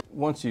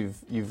once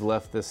you've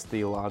left this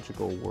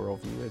theological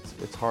worldview,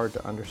 it's hard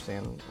to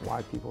understand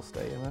why people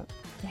stay in it.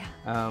 Yeah.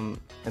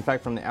 In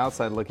fact, from the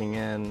outside looking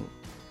in,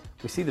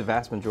 we see the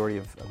vast majority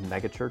of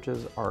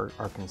megachurches are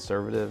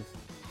conservative,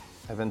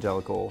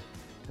 evangelical,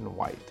 and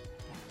white.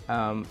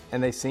 And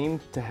they seem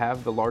to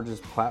have the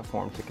largest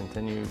platform to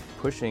continue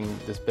pushing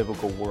this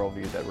biblical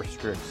worldview that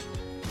restricts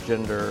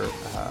gender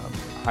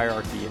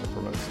hierarchy and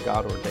promotes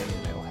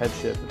God-ordained male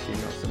headship and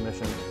female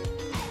submission.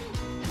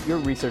 Your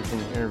research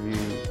and interview,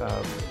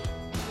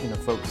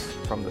 folks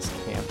from this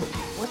camp.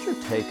 What's your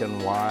take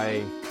on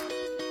why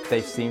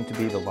they seem to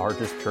be the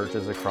largest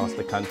churches across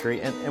the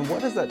country, and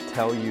what does that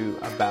tell you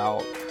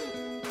about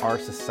our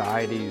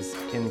society's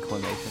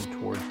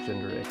inclination towards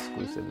gender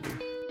exclusivity?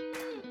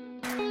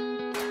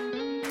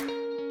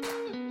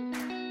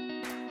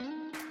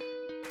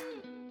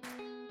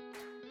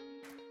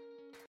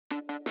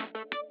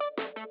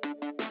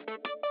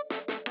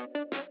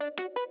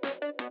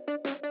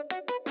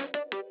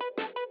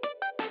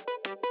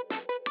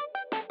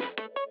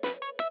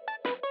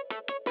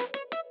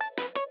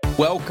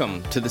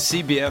 Welcome to the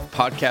CBF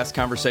Podcast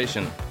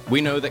Conversation.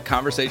 We know that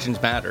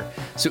conversations matter,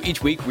 so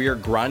each week we are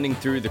grinding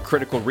through the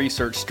critical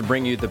research to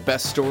bring you the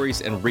best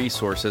stories and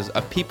resources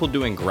of people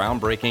doing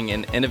groundbreaking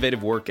and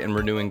innovative work in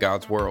renewing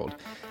God's world.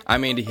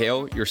 I'm Andy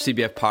Hale, your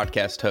CBF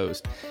Podcast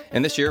host,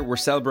 and this year we're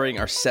celebrating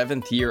our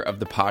 7th year of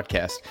the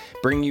podcast,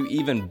 bringing you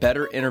even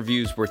better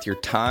interviews worth your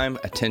time,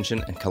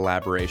 attention, and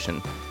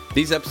collaboration.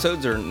 These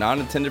episodes are not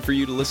intended for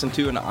you to listen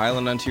to an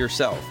island unto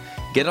yourself.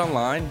 Get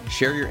online,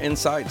 share your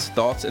insights,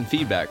 thoughts, and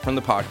feedback from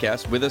the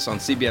podcast with us on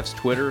CBF's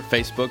Twitter,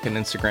 Facebook, and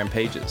Instagram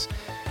pages.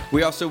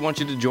 We also want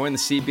you to join the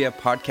CBF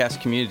podcast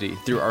community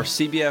through our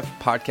CBF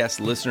podcast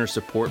listener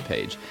support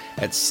page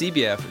at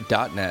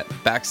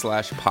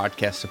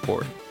cbf.net/podcast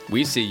support.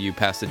 We see you,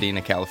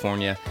 Pasadena,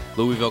 California,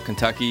 Louisville,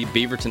 Kentucky,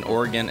 Beaverton,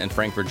 Oregon, and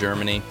Frankfurt,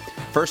 Germany.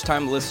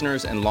 First-time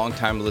listeners and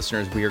long-time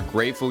listeners, we are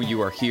grateful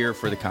you are here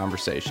for the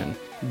conversation.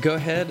 Go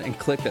ahead and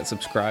click that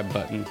subscribe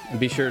button and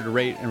be sure to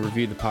rate and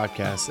review the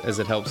podcast as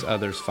it helps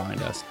others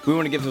find us. We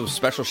want to give a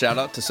special shout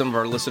out to some of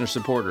our listener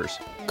supporters: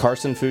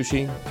 Carson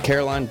Fushi,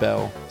 Caroline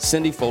Bell,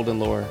 Cindy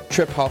Foldenlore,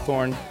 Trip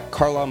Hawthorne,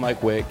 Carla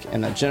Mike Wick,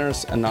 and that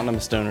generous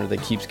anonymous donor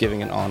that keeps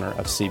giving in honor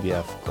of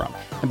CBF Grump.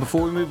 And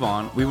before we move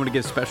on, we want to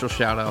give a special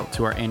shout out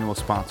to our annual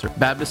sponsor,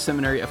 Baptist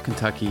Seminary of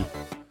Kentucky.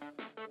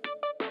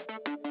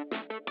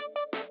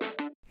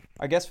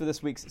 Our guest for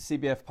this week's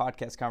CBF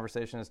Podcast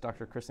Conversation is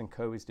Dr. Kristen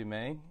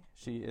Dumais.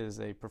 She is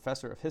a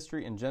professor of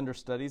history and gender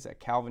studies at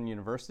Calvin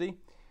University.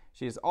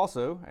 She is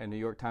also a New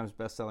York Times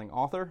bestselling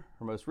author.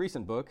 Her most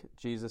recent book,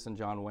 Jesus and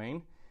John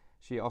Wayne.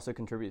 She also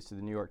contributes to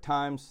the New York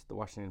Times, the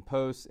Washington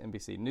Post,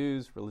 NBC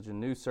News, Religion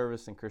News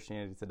Service, and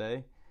Christianity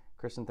Today.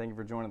 Kristen, thank you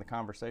for joining the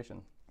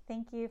conversation.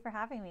 Thank you for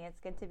having me. It's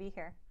good to be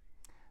here.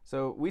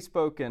 So we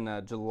spoke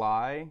in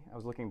July. I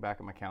was looking back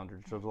at my calendar,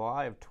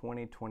 July of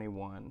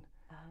 2021.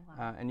 Oh,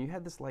 wow. And you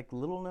had this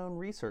little-known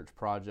research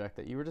project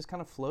that you were just kind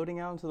of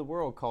floating out into the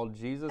world called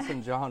Jesus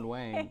and John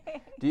Wayne.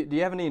 Do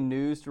you have any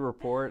news to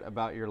report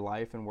about your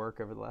life and work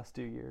over the last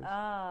 2 years?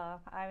 Oh,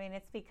 I mean,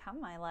 it's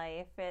become my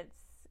life. I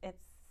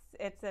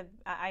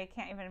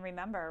can't even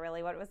remember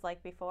really what it was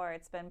like before.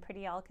 It's been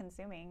pretty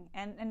all-consuming,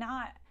 and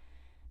not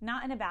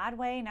in a bad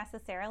way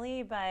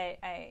necessarily, but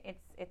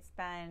it's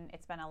been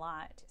a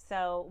lot.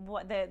 So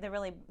what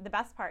the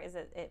best part is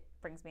that it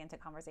brings me into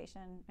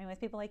conversation,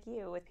 with people like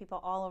you, with people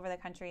all over the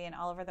country and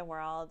all over the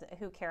world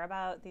who care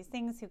about these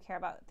things, who care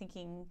about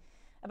thinking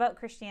about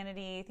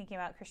Christianity, thinking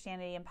about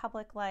Christianity in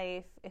public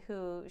life,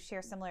 who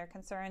share similar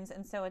concerns.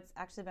 And so it's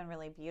actually been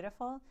really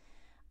beautiful.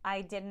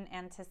 I didn't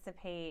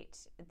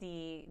anticipate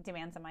the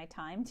demands of my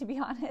time, to be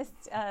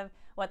honest, of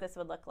what this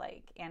would look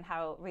like and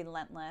how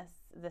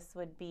relentless this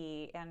would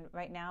be. And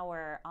right now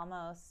we're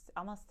almost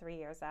 3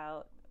 years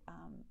out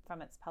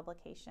from its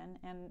publication,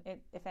 and it,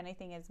 if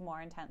anything, is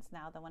more intense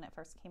now than when it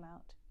first came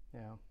out.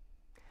 Yeah.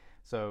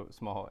 So,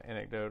 small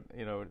anecdote,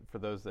 for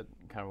those that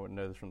kind of wouldn't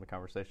know this from the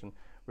conversation,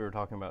 we were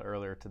talking about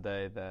earlier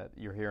today that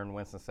you're here in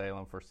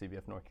Winston-Salem for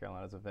CBF North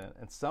Carolina's event,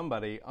 and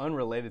somebody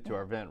unrelated to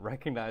our event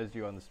recognized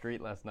you on the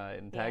street last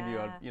night and tagged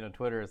you on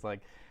Twitter. It's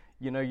like,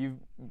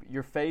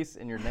 your face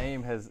and your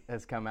name has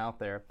come out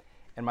there.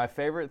 And my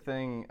favorite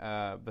thing,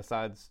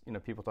 besides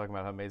people talking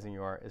about how amazing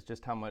you are, is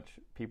just how much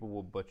people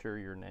will butcher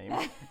your name.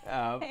 Yes.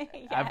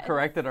 I've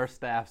corrected our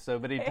staff so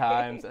many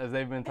times as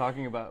they've been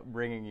talking about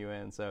bringing you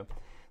in. So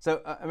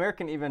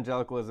American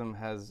evangelicalism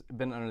has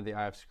been under the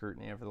eye of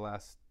scrutiny over the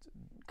last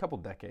couple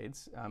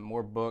decades.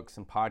 More books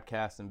and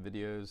podcasts and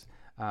videos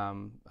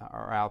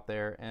are out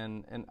there,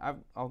 and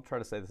I'll try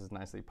to say this as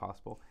nicely as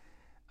possible.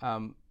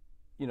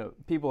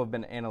 People have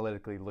been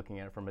analytically looking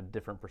at it from a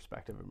different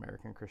perspective of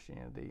American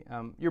Christianity.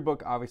 Your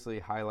book obviously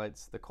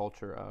highlights the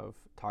culture of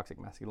toxic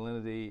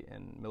masculinity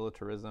and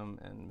militarism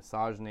and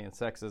misogyny and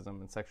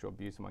sexism and sexual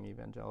abuse among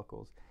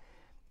evangelicals.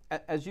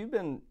 As you've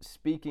been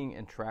speaking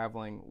and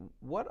traveling,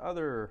 what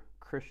other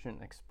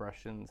Christian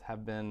expressions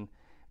have been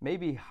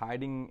maybe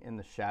hiding in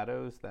the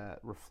shadows that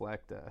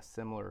reflect a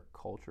similar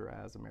culture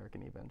as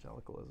American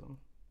evangelicalism?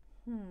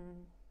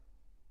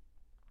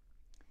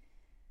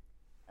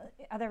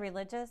 other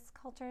religious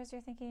cultures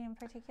you're thinking in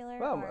particular?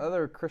 Well,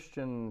 other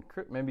Christian,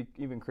 maybe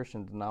even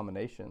Christian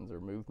denominations or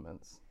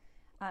movements.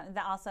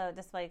 That also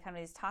display kind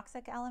of these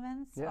toxic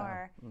elements? Yeah.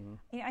 Or,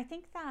 I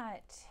think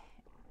that,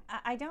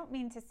 I don't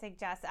mean to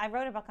suggest, I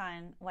wrote a book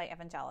on white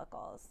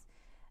evangelicals,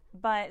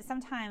 but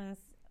sometimes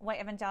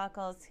white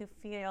evangelicals who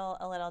feel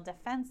a little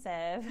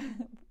defensive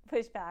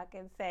push back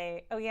and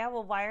say, oh yeah,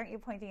 well, why aren't you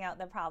pointing out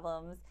the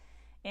problems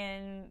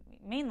in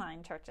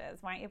mainline churches?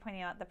 Why aren't you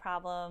pointing out the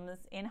problems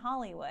in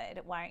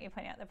Hollywood? Why aren't you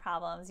pointing out the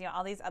problems,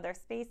 all these other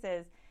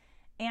spaces?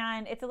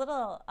 And it's a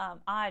little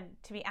odd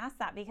to be asked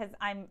that, because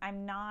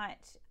I'm not,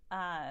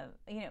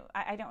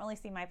 I don't really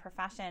see my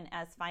profession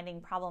as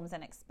finding problems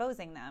and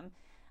exposing them.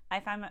 I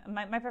find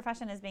my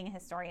profession as being a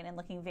historian and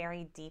looking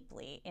very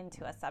deeply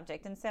into a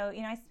subject. And so,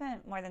 I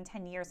spent more than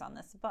 10 years on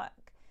this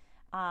book,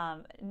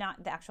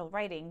 not the actual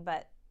writing,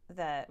 but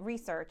the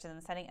research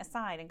and setting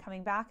aside and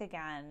coming back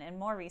again and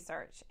more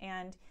research.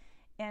 And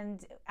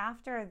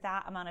after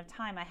that amount of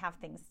time, I have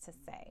things to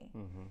say.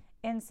 Mm-hmm.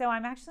 And so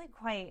I'm actually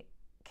quite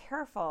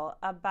careful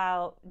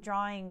about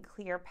drawing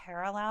clear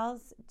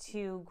parallels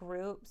to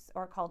groups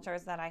or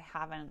cultures that I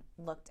haven't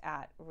looked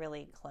at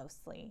really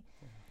closely.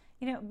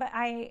 Mm-hmm. But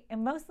I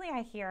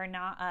hear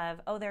not of,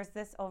 oh, there's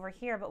this over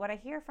here, but what I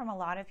hear from a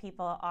lot of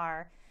people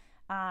are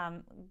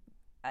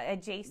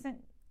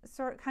adjacent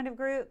sort kind of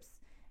groups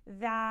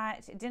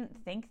that didn't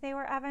think they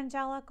were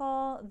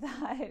evangelical,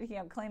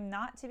 that claim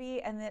not to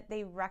be, and that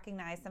they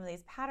recognize some of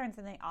these patterns,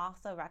 and they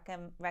also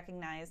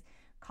recognize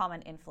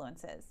common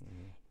influences.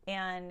 Mm-hmm.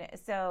 And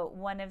so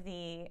one of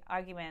the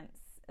arguments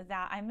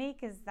that I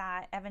make is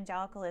that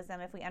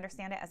evangelicalism, if we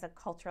understand it as a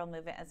cultural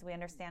movement, as we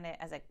understand it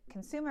as a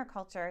consumer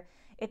culture,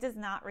 it does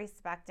not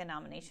respect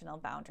denominational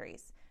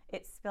boundaries.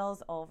 It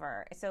spills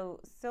over. So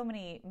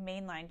many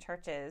mainline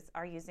churches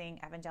are using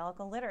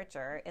evangelical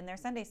literature in their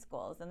Sunday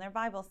schools, in their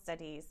Bible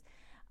studies.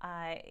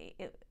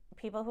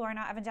 People who are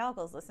not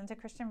evangelicals listen to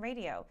Christian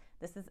radio.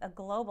 This is a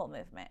global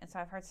movement. And so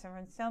I've heard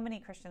from so many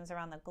Christians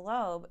around the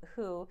globe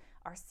who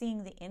are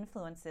seeing the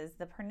influences,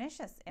 the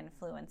pernicious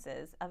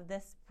influences of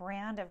this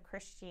brand of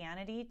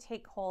Christianity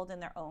take hold in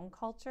their own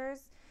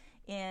cultures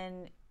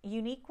in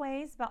unique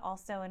ways, but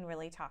also in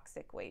really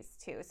toxic ways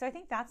too. So I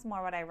think that's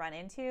more what I run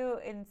into,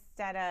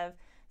 instead of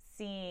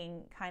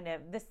seeing kind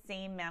of the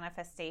same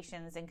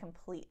manifestations in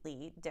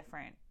completely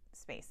different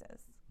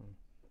spaces.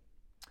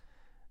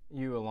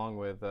 You, along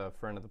with a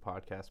friend of the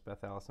podcast,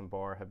 Beth Allison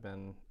Barr, have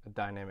been a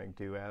dynamic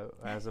duo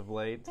as of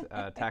late,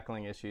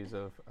 tackling issues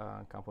of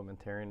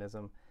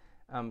complementarianism.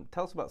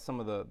 Tell us about some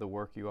of the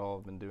work you all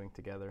have been doing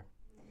together.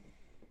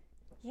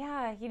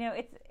 Yeah,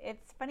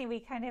 it's funny. We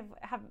kind of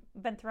have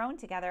been thrown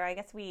together. I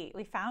guess we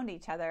found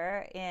each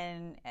other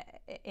in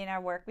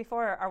our work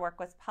before our work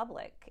was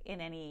public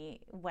in any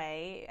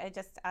way,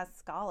 just as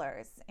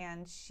scholars.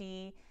 And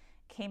she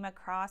came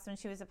across, when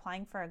she was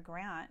applying for a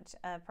grant,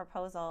 a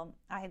proposal.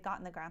 I had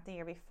gotten the grant the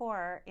year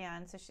before,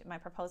 and so my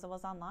proposal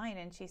was online,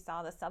 and she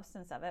saw the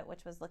substance of it,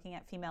 which was looking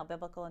at female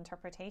biblical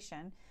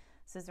interpretation.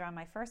 This is around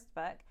my first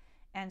book,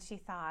 and she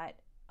thought,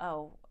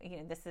 oh,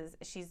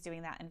 she's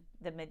doing that in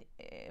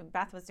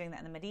Beth was doing that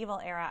in the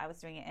medieval era. I was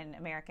doing it in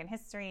American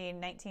history,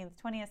 19th,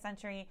 20th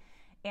century.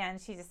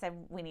 And she just said,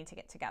 we need to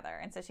get together.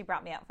 And so she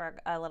brought me out for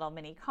a little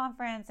mini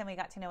conference, and we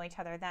got to know each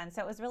other then.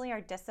 So it was really our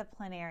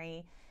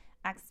disciplinary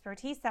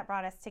expertise that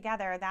brought us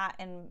together, that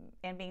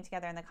and being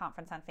together in the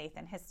Conference on Faith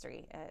and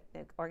History,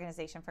 an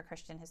organization for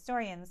Christian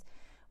historians,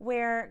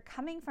 where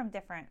coming from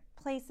different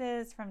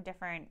places, from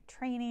different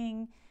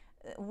training,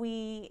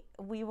 we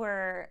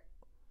were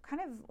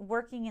kind of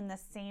working in the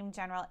same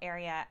general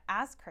area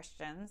as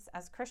Christians,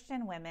 as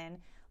Christian women,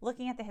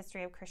 looking at the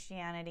history of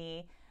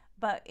Christianity,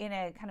 but in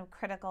a kind of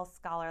critical,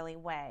 scholarly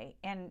way.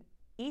 And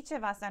each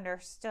of us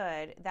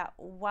understood that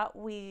what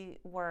we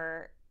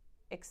were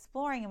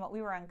exploring and what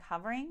we were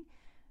uncovering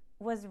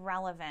was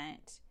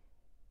relevant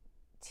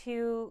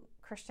to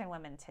Christian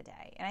women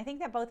today. And I think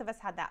that both of us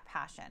had that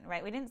passion,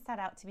 right? We didn't set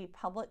out to be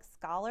public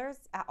scholars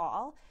at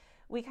all.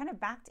 We kind of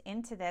backed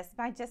into this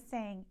by just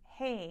saying,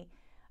 hey,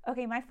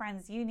 okay, my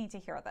friends, you need to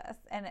hear this.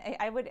 And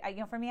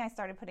for me, I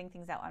started putting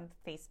things out on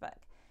Facebook.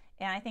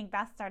 And I think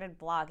Beth started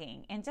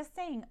blogging and just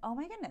saying, oh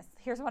my goodness,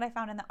 here's what I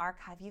found in the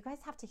archive. You guys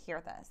have to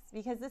hear this,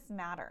 because this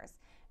matters,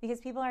 because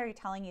people are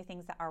telling you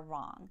things that are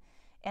wrong.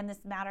 And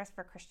this matters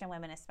for Christian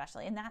women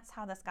especially. And that's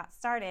how this got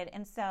started.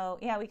 And so,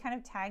 yeah, we kind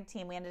of tag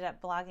team. We ended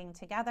up blogging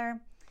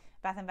together.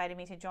 Beth invited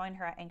me to join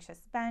her at Anxious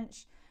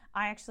Bench.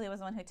 I actually was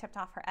the one who tipped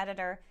off her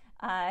editor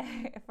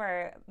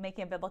for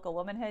making a biblical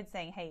womanhood,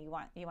 saying, "Hey, you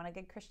want a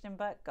good Christian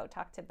book? Go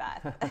talk to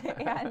Beth."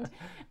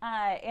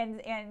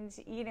 and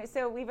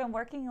so we've been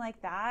working like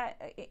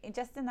that.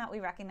 Just in that we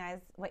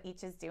recognize what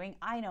each is doing.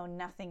 I know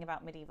nothing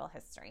about medieval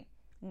history,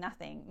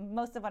 nothing.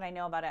 Most of what I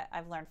know about it,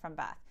 I've learned from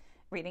Beth,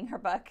 reading her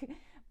book.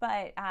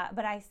 But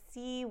I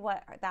see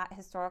what that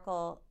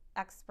historical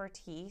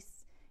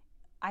expertise.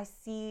 I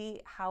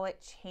see how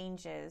it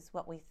changes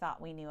what we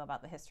thought we knew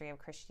about the history of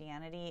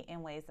Christianity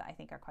in ways that I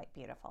think are quite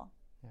beautiful.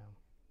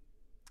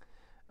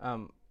 Yeah.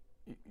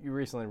 you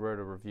recently wrote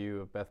a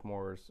review of Beth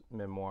Moore's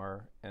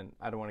memoir, and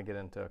I don't want to get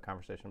into a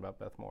conversation about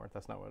Beth Moore.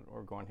 That's not what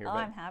we're going here. Oh,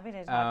 I'm happy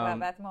to talk about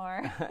Beth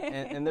Moore.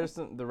 and there's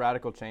the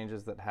radical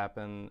changes that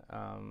happen,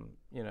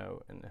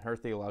 in her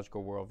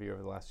theological worldview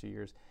over the last few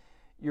years.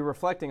 You're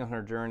reflecting on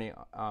her journey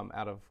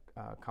out of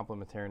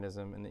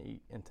complementarianism and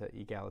into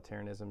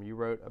egalitarianism. You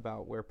wrote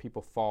about where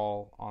people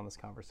fall on this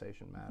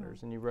conversation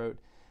matters, and you wrote,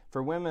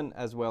 for women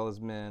as well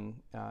as men,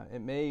 it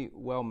may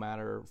well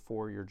matter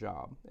for your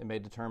job. It may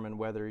determine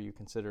whether you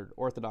considered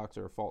orthodox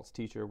or a false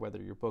teacher,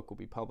 whether your book will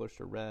be published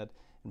or read,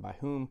 and by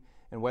whom,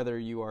 and whether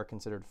you are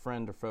considered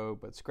friend or foe.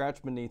 But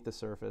scratch beneath the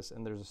surface,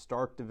 and there's a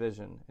stark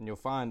division, and you'll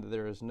find that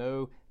there is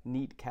no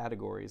neat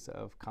categories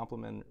of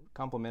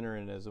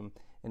complementarianism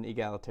and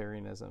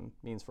egalitarianism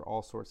means for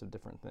all sorts of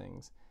different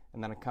things,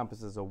 and that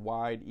encompasses a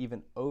wide,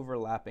 even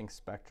overlapping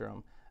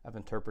spectrum of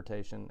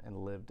interpretation and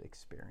lived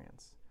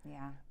experience.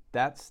 Yeah.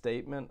 That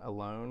statement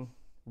alone,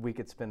 we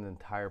could spend an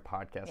entire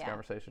podcast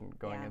conversation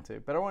going into.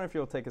 But I wonder if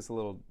you'll take us a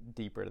little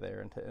deeper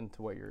there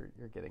into what you're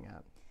getting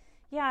at.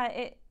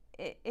 Yeah,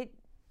 it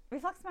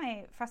reflects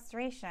my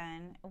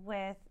frustration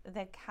with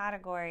the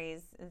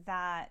categories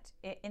that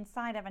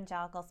inside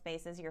evangelical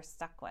spaces you're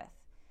stuck with.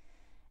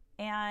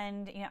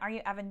 And are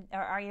you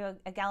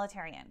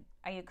egalitarian?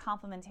 Are you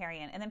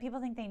complementarian? And then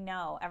people think they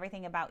know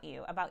everything about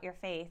you, about your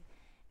faith.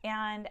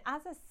 And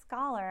as a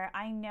scholar,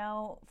 I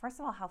know,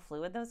 first of all, how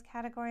fluid those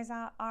categories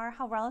are,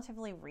 how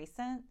relatively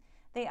recent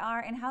they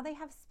are, and how they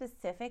have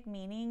specific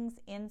meanings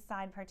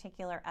inside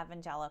particular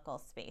evangelical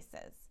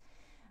spaces.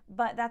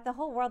 But that the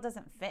whole world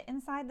doesn't fit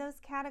inside those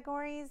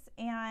categories.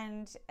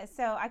 And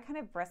so I kind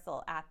of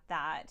bristle at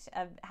that,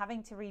 of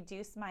having to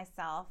reduce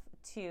myself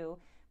to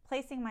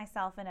placing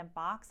myself in a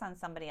box on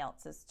somebody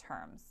else's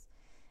terms.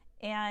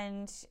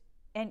 And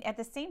at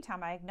the same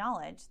time, I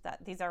acknowledge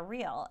that these are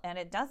real, and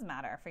it does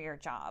matter for your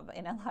job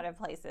in a lot of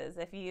places.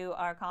 If you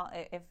are,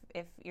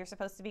 if you're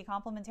supposed to be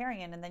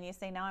complementarian, and then you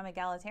say, "No, I'm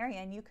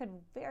egalitarian," you could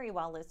very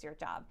well lose your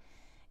job.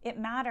 It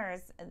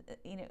matters,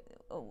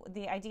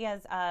 the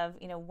ideas of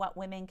what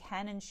women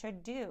can and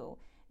should do.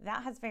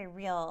 That has very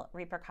real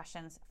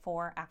repercussions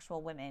for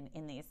actual women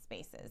in these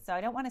spaces. So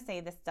I don't want to say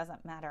this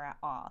doesn't matter at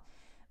all.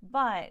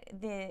 But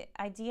the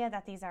idea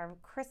that these are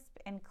crisp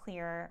and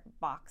clear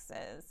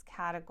boxes,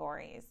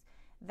 categories,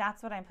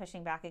 that's what I'm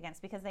pushing back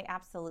against, because they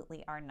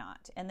absolutely are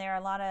not. And there are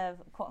a lot of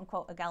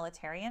quote-unquote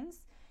egalitarians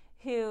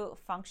who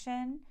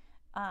function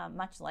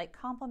much like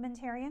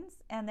complementarians,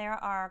 and there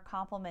are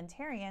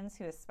complementarians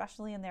who,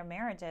 especially in their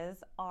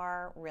marriages,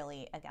 are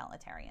really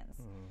egalitarians.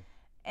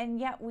 And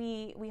yet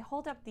we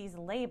hold up these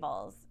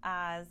labels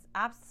as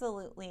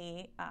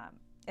absolutely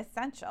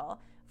essential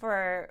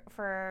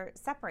for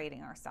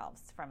separating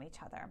ourselves from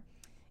each other.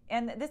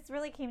 And this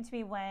really came to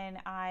me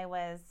when I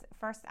was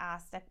first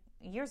asked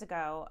years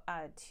ago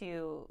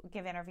to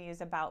give interviews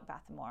about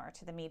Beth Moore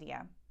to the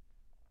media.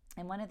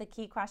 And one of the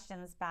key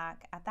questions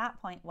back at that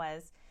point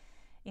was,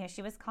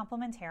 she was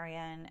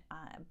complementarian,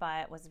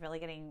 but was really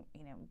getting,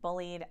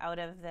 bullied out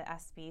of the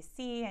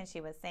SBC, and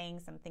she was saying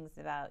some things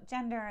about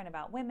gender and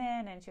about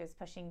women, and she was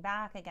pushing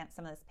back against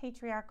some of this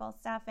patriarchal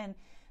stuff. And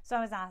so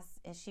I was asked,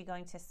 is she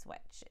going to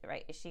switch,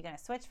 right? Is she going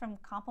to switch from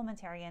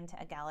complementarian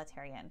to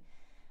egalitarian?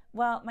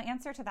 Well, my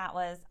answer to that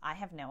was, I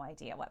have no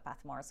idea what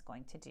Beth Moore is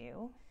going to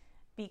do,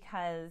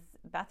 because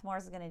Beth Moore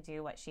is going to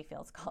do what she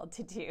feels called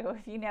to do.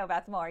 If you know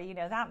Beth Moore, you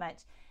know that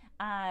much.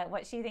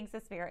 What she thinks the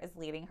Spirit is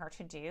leading her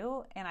to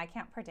do, and I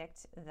can't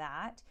predict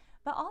that.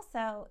 But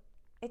also,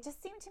 it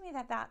just seemed to me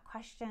that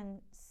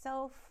question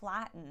so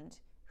flattened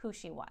who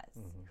she was,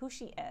 who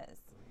she is,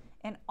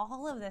 and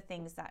all of the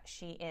things that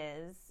she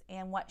is,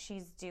 and what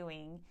she's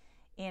doing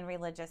in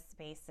religious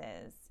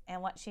spaces,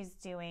 and what she's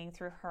doing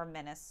through her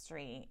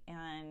ministry,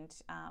 and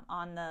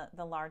on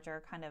the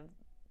larger kind of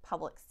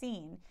public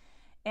scene.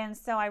 And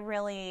so I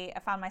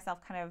found myself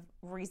kind of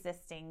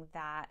resisting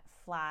that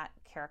flat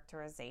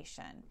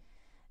characterization.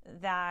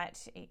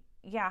 That,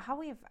 how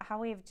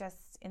we've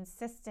just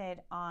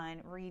insisted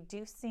on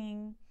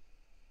reducing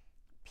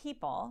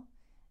people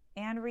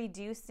and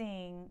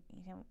reducing,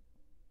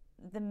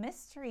 the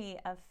mystery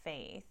of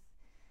faith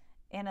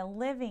and a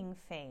living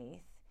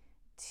faith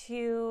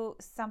to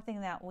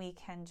something that we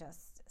can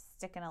just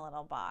stick in a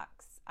little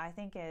box. I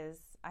think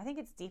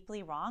it's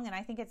deeply wrong, and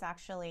I think it's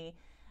actually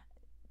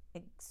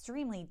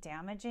extremely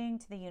damaging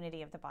to the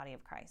unity of the body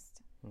of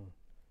Christ.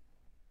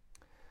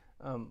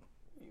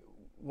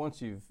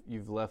 Once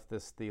you've left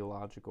this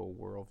theological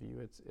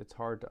worldview, it's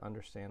hard to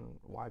understand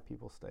why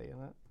people stay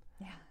in it.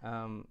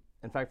 Yeah.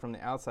 In fact, from the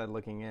outside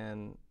looking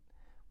in,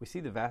 we see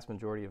the vast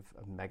majority of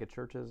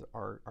megachurches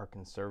are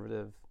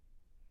conservative,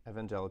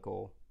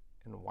 evangelical,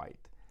 and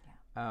white.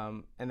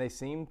 Yeah. And they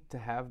seem to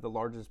have the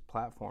largest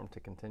platform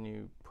to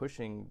continue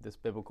pushing this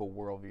biblical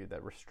worldview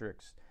that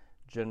restricts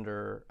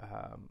gender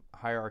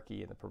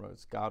hierarchy and that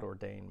promotes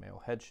God-ordained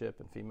male headship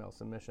and female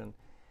submission.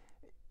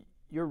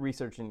 Your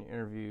research and your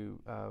interview,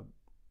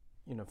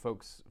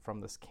 folks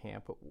from this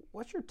camp.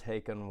 What's your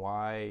take on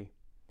why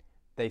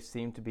they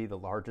seem to be the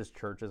largest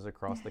churches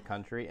across the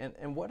country,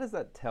 and what does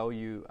that tell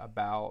you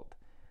about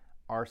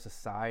our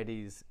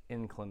society's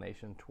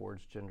inclination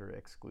towards gender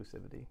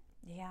exclusivity?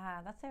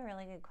 Yeah, that's a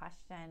really good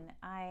question.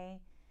 I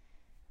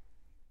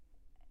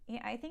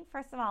think,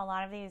 first of all, a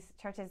lot of these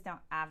churches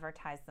don't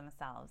advertise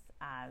themselves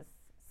as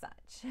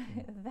such.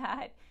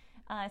 That,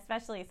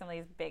 especially some of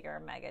these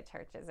bigger mega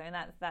churches. I mean,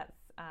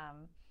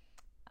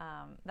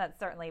 that's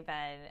certainly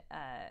been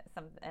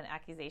an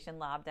accusation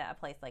lobbed at a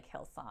place like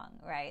Hillsong,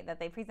 right? That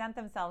they present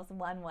themselves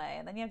one way,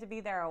 and then you have to be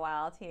there a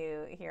while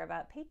to hear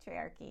about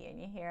patriarchy, and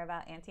you hear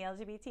about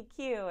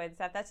anti-LGBTQ and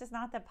stuff. That's just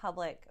not the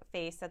public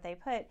face that they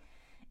put.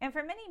 And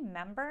for many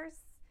members,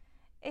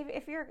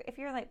 if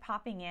you're like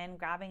popping in,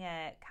 grabbing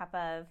a cup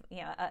of,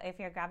 if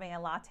you're grabbing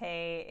a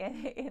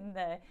latte in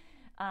the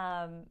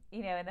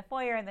in the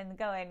foyer, and then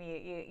go and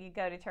you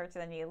go to church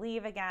and then you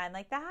leave again,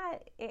 like that,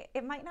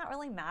 it might not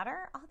really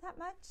matter all that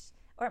much,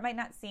 or it might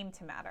not seem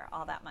to matter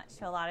all that much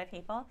to a lot of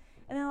people.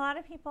 And then a lot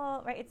of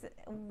people, right, it's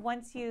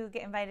once you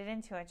get invited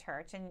into a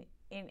church, and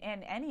in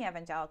any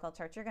evangelical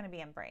church, you're going to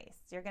be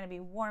embraced. You're going to be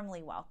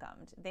warmly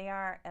welcomed. They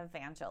are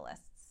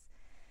evangelists.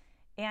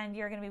 And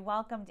you're going to be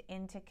welcomed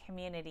into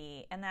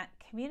community, and that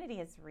community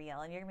is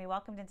real, and you're going to be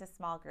welcomed into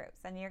small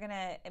groups, and you're going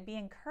to be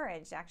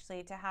encouraged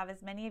actually to have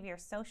as many of your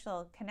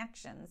social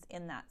connections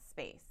in that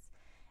space.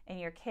 And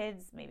your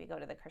kids maybe go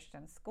to the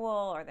Christian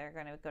school, or they're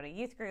going to go to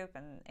youth group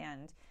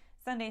and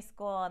Sunday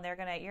school, and you're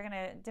going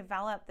to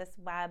develop this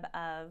web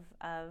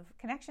of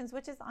connections,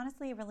 which is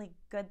honestly a really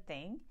good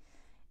thing,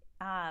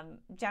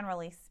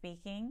 generally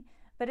speaking,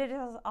 but it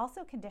is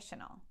also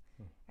conditional,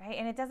 right?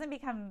 And it doesn't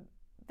become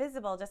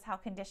visible just how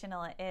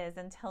conditional it is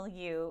until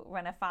you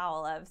run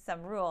afoul of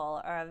some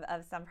rule or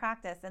of some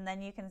practice, and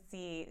then you can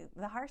see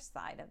the harsh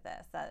side of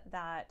this,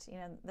 that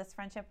this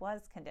friendship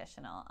was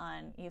conditional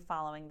on you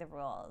following the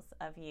rules,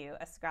 of you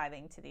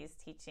ascribing to these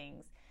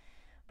teachings.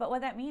 But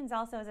what that means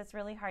also is it's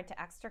really hard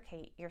to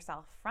extricate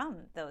yourself from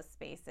those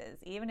spaces.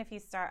 Even if you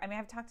start,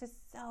 I've talked to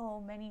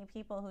so many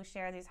people who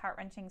share these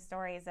heart-wrenching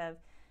stories of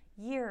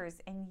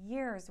years and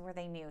years where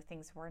they knew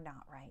things were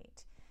not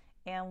right,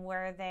 and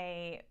where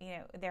they,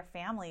 their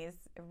families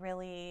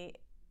really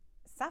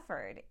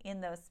suffered in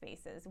those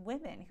spaces,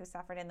 women who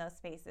suffered in those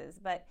spaces.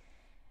 But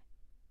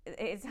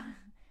it's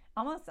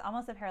almost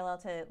a parallel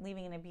to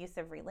leaving an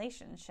abusive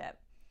relationship,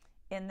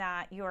 in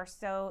that you are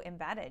so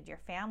embedded, your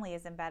family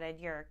is embedded,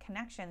 your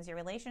connections, your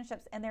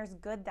relationships, and there's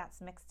good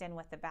that's mixed in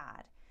with the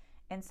bad.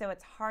 And so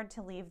it's hard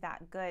to leave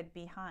that good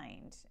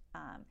behind.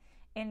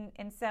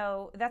 And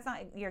so that's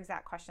not your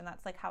exact question.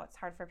 That's like how it's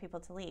hard for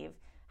people to leave.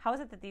 How is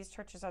it that these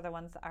churches are the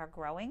ones that are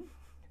growing?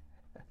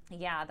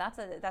 Yeah, that's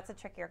a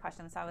trickier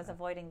question, so I was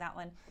avoiding that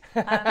one.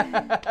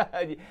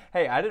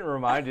 Hey, I didn't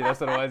remind you.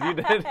 That's what it was. You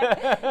did.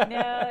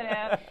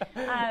 No.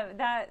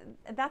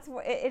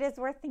 It is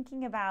worth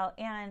thinking about.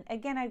 And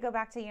again, I go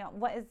back to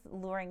what is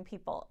luring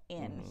people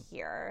in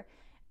here,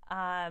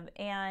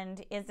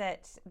 and is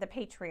it the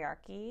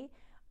patriarchy,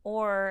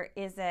 or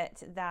is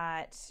it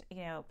that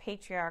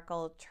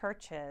patriarchal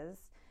churches?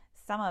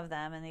 Some of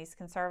them, and these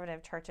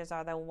conservative churches,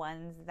 are the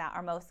ones that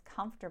are most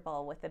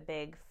comfortable with the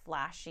big,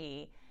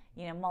 flashy,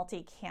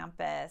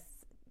 multi-campus,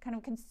 kind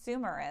of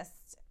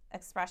consumerist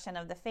expression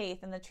of the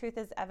faith. And the truth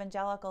is,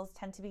 evangelicals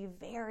tend to be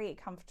very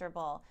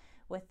comfortable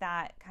with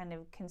that kind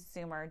of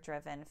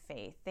consumer-driven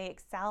faith. They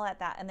excel at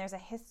that, and there's a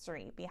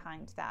history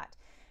behind that,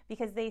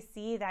 because they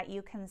see that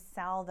you can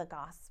sell the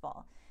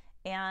gospel,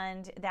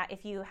 and that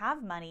if you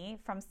have money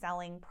from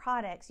selling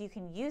products, you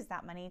can use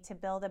that money to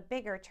build a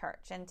bigger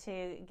church and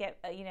to get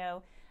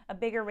a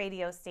bigger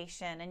radio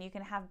station, and you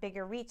can have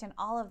bigger reach, and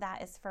all of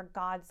that is for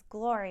God's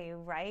glory,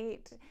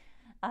 right?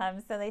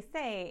 So they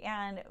say,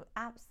 and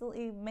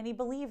absolutely many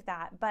believe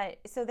that. But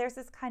so there's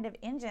this kind of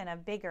engine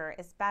of bigger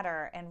is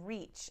better, and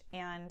reach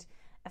and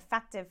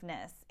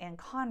effectiveness and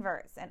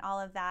converts and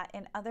all of that.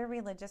 And other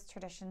religious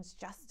traditions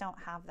just don't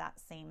have that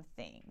same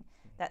thing,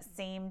 that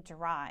same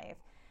drive.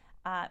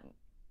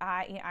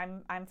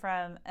 I'm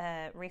from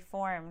a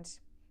Reformed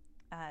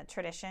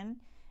tradition,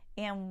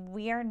 and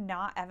we are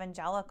not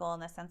evangelical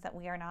in the sense that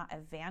we are not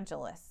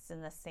evangelists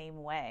in the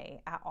same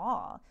way at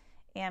all.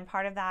 And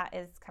part of that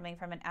is coming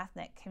from an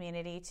ethnic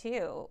community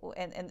too.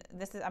 And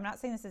this is, I'm not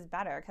saying this is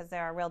better, because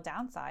there are real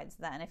downsides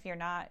then. If you're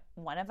not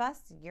one of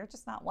us, you're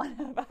just not one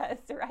of us,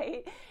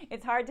 right?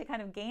 It's hard to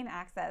kind of gain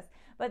access.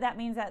 But that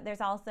means that there's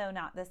also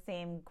not the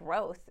same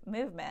growth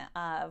movement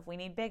of we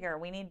need bigger,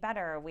 we need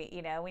better, we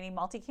need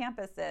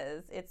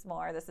multi-campuses. It's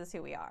more, this is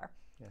who we are.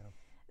 Yeah.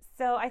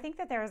 So I think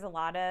that there's a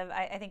lot of,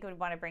 I think we would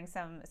want to bring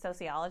some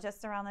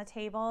sociologists around the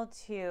table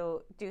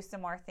to do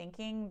some more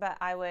thinking, but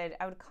I would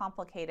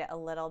complicate it a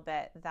little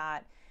bit,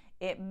 that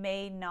it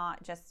may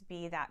not just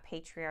be that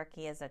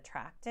patriarchy is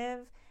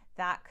attractive.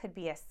 That could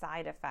be a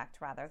side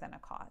effect rather than a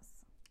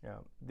cause. Yeah,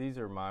 these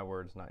are my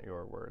words, not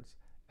your words.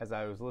 As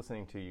I was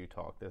listening to you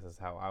talk, this is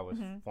how I was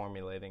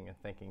formulating and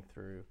thinking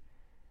through.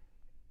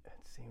 It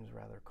seems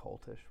rather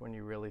cultish when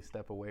you really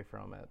step away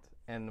from it.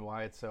 And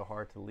why it's so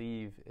hard to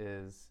leave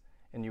is,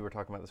 and you were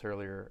talking about this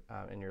earlier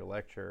in your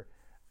lecture,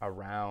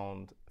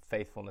 around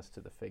faithfulness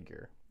to the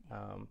figure.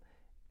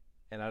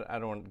 and I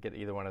don't want to get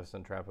either one of us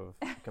in the trap of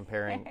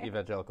comparing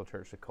evangelical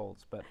church to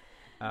cults, but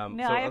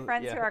no, I have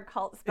friends who are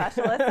cult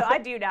specialists, so I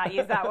do not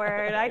use that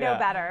word. I know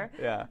better.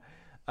 Yeah.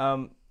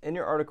 In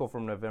your article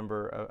from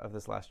November of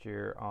this last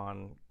year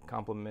on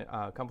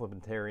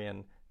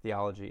complementarian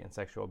theology and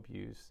sexual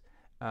abuse,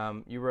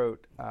 you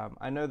wrote,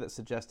 I know that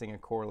suggesting a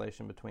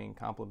correlation between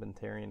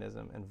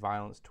complementarianism and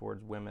violence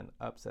towards women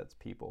upsets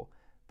people,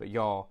 but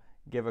y'all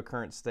give a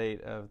current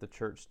state of the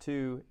church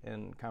too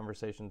in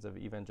conversations of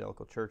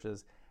evangelical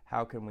churches.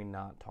 How can we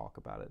not talk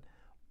about it?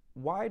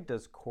 Why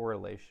does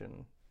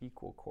correlation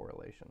equal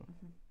correlation?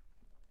 Mm-hmm.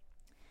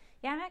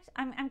 Yeah,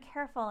 I'm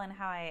careful in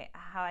how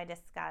I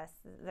discuss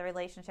the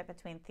relationship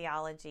between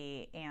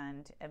theology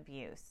and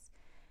abuse,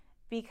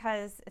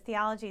 because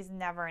theology is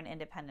never an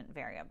independent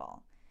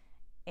variable,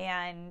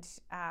 and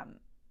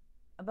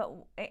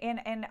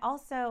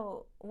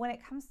also when it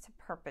comes to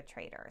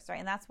perpetrators, right?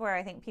 And that's where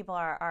I think people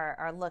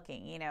are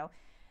looking. You know,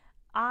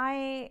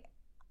 I'm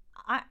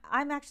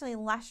actually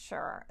less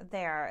sure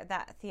there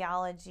that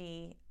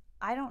theology.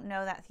 I don't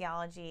know that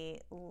theology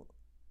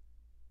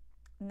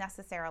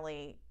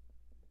necessarily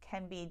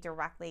can be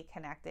directly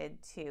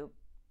connected to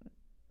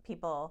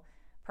people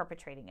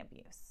perpetrating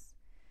abuse,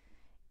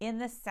 in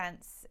the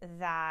sense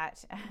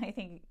that I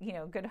think, you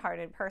know,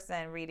 good-hearted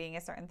person reading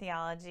a certain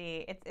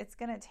theology, it's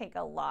going to take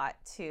a lot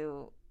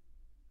to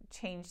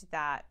change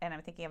that. And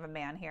I'm thinking of a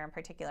man here in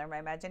particular in my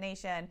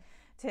imagination,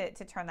 to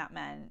turn that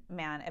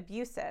man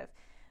abusive.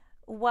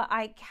 What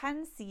I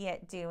can see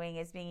it doing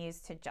is being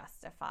used to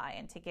justify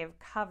and to give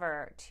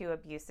cover to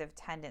abusive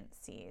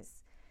tendencies.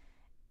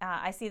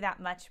 I see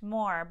that much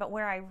more, but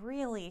where I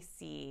really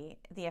see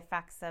the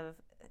effects of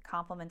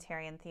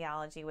complementarian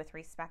theology with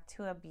respect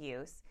to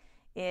abuse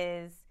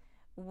is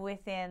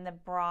within the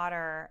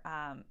broader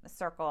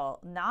circle,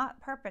 not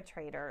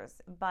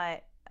perpetrators,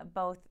 but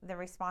both the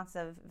response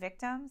of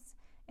victims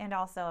and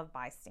also of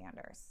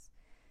bystanders.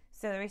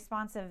 So the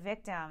response of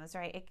victims,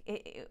 right,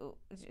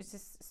 it's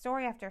just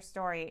story after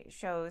story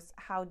shows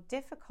how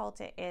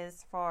difficult it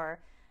is for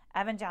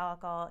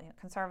evangelical,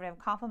 conservative,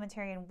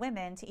 complementarian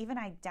women to even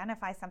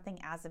identify something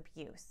as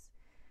abuse,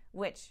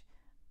 which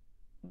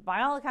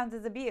by all accounts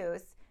is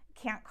abuse,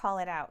 can't call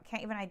it out,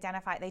 can't even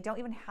identify it. They don't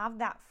even have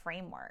that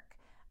framework,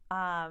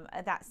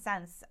 that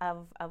sense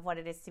of what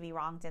it is to be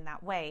wronged in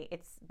that way.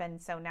 It's been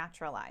so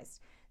naturalized.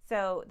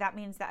 So that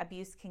means that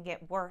abuse can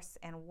get worse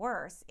and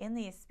worse in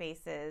these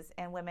spaces,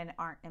 and women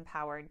aren't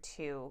empowered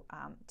to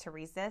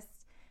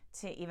resist,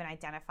 to even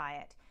identify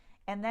it.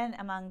 And then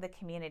among the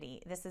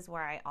community, this is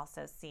where I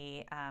also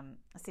see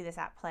this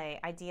at play.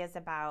 Ideas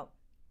about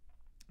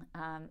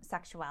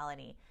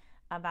sexuality,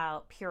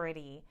 about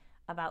purity,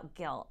 about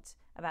guilt,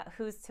 about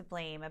who's to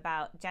blame,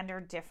 about gender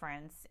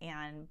difference,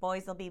 and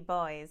boys will be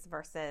boys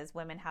versus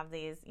women have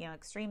these, you know,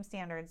 extreme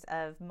standards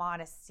of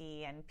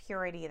modesty and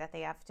purity that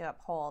they have to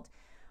uphold.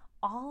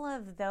 All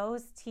of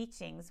those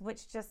teachings,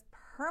 which just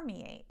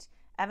permeate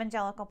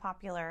evangelical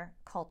popular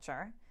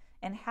culture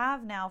and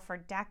have now for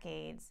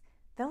decades,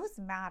 those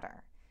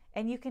matter.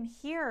 And you can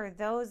hear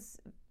those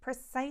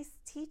precise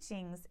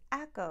teachings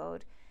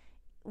echoed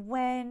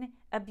when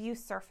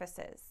abuse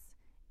surfaces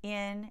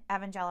in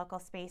evangelical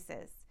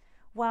spaces.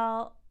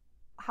 Well,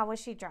 how was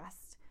she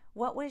dressed?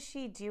 What was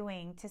she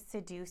doing to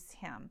seduce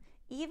him?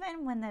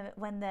 Even when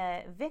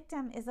the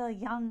victim is a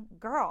young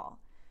girl,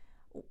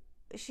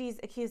 she's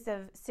accused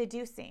of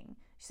seducing.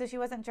 So she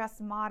wasn't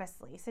dressed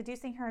modestly,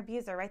 seducing her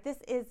abuser, right? This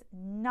is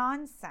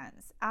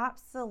nonsense,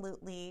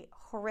 absolutely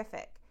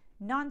horrific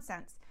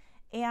nonsense.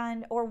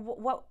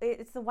 What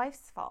it's the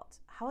wife's fault.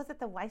 How is it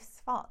the wife's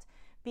fault?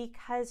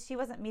 Because she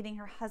wasn't meeting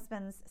her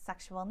husband's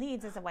sexual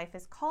needs as a wife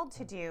is called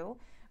to do,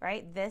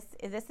 right? This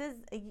is,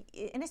 and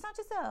it's not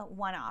just a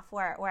one-off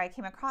where I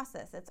came across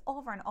this. It's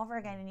over and over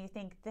again, and you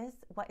think,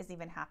 what is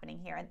even happening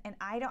here? And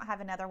I don't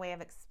have another way of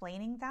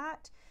explaining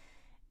that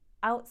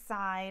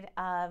outside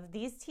of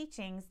these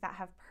teachings that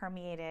have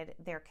permeated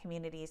their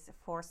communities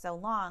for so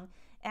long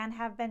and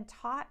have been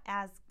taught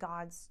as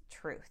God's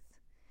truth.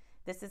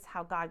 This is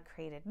how God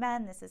created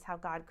men. This is how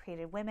God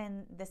created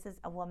women. This is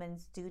a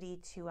woman's duty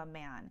to a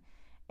man.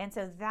 And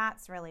so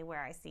that's really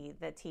where I see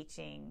the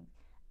teaching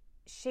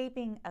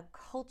shaping a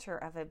culture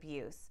of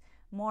abuse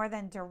more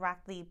than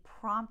directly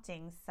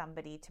prompting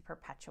somebody to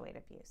perpetuate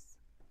abuse.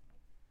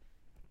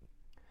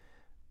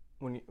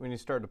 When you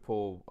start to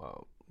pull,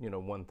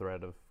 one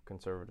thread of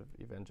conservative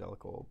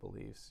evangelical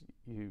beliefs,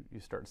 you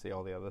start to see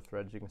all the other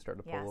threads you can start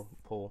to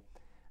pull.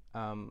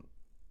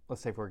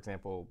 Let's say, for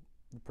example,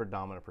 the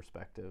predominant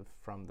perspective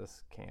from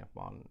this camp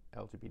on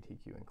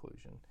LGBTQ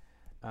inclusion.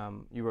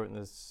 You wrote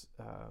in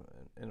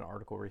an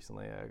article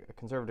recently, a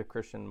conservative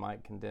Christian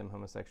might condemn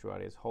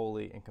homosexuality as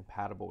wholly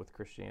incompatible with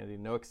Christianity,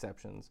 no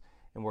exceptions,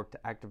 and work to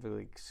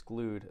actively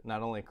exclude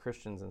not only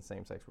Christians in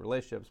same-sex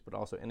relationships, but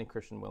also any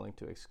Christian willing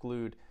to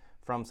exclude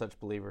from such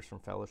believers from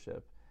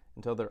fellowship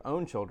until their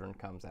own children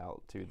comes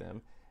out to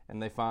them,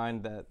 and they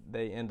find that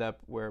they end up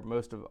where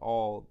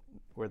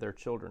their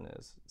children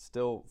is,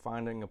 still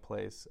finding a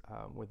place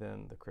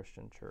within the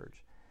Christian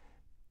church.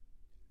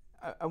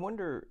 I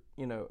wonder,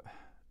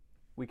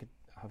 we could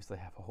obviously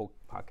have a whole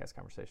podcast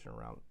conversation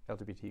around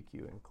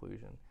LGBTQ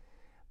inclusion.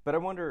 But I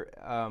wonder,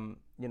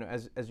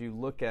 as you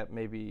look at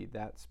maybe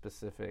that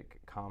specific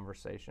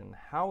conversation,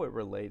 how it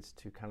relates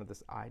to kind of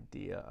this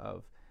idea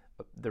of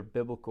their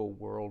biblical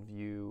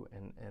worldview,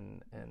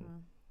 and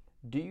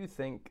do you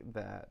think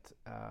that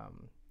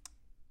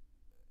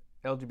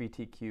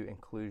LGBTQ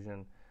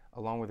inclusion,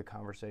 along with the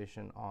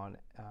conversation on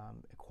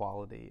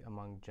equality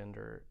among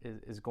gender,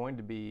 is going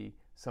to be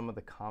some of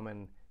the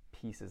common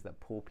pieces that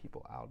pull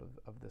people out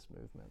of this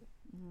movement?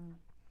 Mm.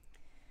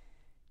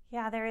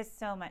 Yeah, there is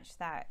so much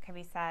that can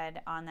be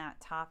said on that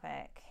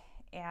topic,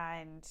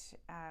 and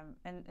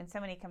so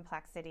many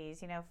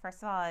complexities.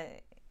 First of all,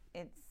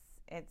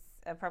 it's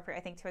appropriate, I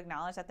think, to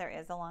acknowledge that there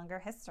is a longer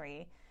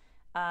history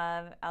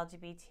of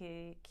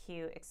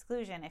LGBTQ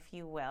exclusion, if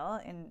you will,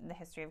 in the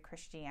history of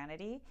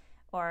Christianity,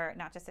 or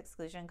not just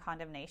exclusion,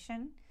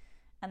 condemnation.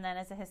 And then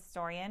as a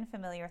historian,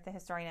 familiar with the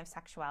historian of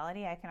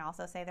sexuality, I can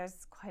also say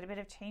there's quite a bit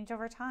of change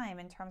over time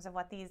in terms of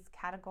what these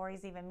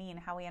categories even mean,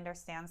 how we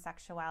understand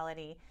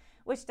sexuality,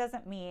 which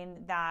doesn't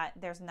mean that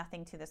there's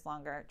nothing to this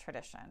longer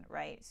tradition,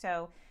 right?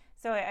 So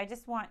I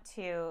just want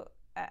to,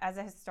 as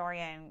a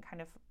historian,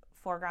 kind of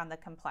foreground the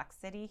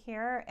complexity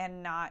here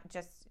and not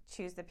just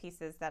choose the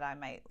pieces that I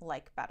might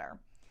like better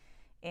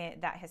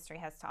that history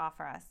has to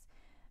offer us.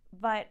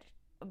 But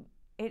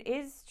it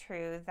is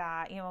true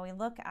that, when we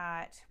look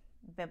at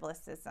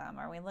biblicism,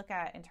 or we look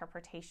at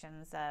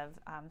interpretations of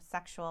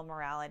sexual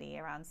morality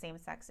around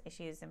same-sex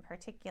issues in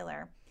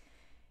particular,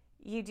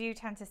 you do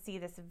tend to see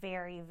this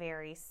very,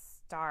 very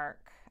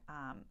stark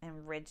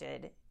and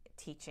rigid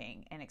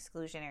teaching and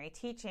exclusionary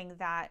teaching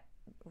that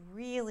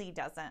really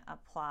doesn't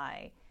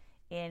apply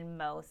in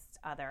most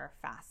other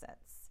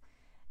facets.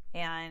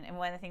 And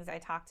one of the things I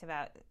talked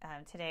about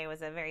today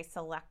was a very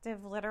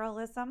selective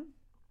literalism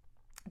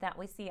that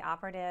we see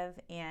operative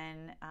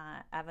in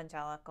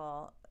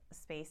evangelical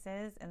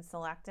spaces, and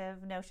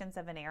selective notions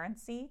of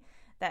inerrancy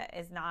that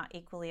is not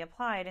equally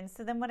applied. And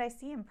so then what I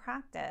see in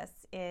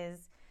practice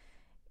is,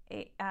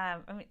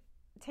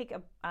 take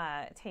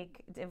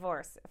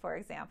divorce, for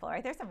example,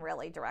 right? There's some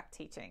really direct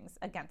teachings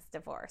against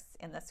divorce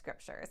in the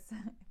scriptures,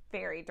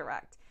 very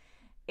direct.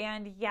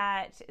 And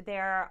yet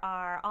there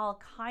are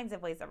all kinds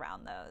of ways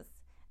around those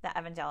that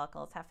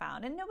evangelicals have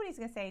found. And nobody's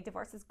going to say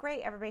divorce is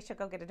great, everybody should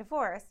go get a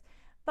divorce,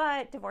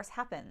 but divorce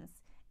happens,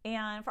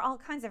 and for all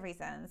kinds of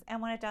reasons.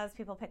 And when it does,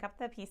 people pick up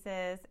the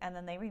pieces and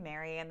then they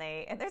remarry, and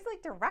there's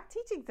like direct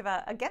teachings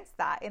against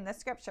that in the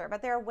scripture.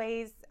 But there are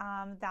ways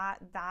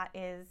that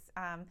is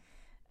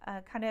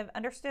kind of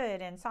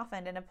understood and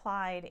softened and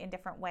applied in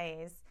different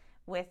ways,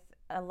 with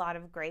a lot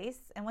of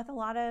grace and with a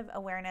lot of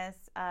awareness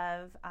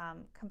of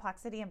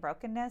complexity and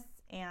brokenness,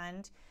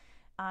 and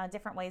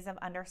different ways of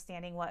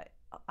understanding what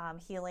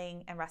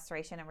healing and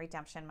restoration and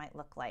redemption might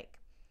look like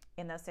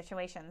in those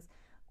situations.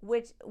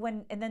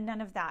 And then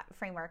none of that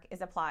framework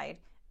is applied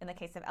in the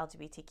case of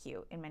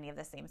LGBTQ in many of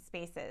the same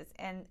spaces.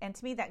 And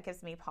to me, that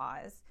gives me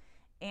pause.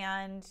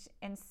 And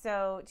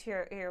so to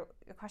your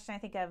question, I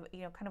think of,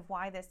 kind of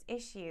why this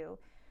issue,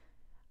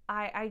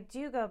 I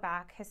do go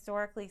back,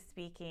 historically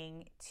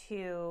speaking,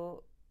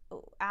 to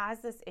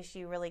as this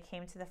issue really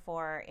came to the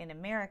fore in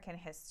American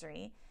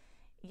history.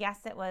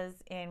 Yes, it was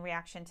in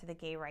reaction to the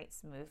gay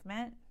rights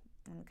movement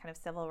and kind of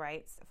civil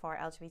rights for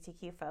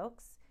LGBTQ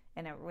folks,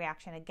 and a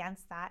reaction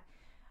against that.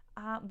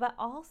 But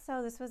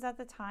also, this was at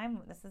the time,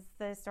 this is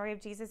the story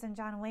of Jesus and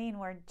John Wayne,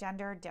 where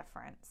gender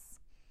difference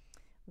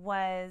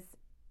was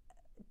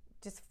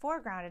just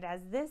foregrounded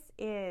as this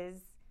is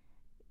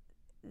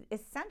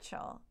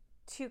essential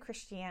to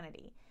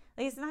Christianity.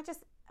 Like, it's not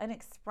just an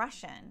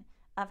expression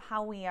of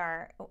how we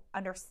are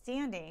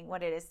understanding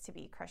what it is to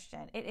be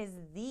Christian. It is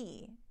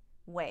the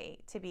way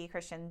to be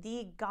Christian,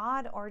 the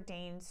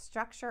God-ordained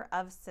structure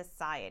of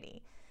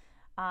society.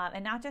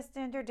 And not just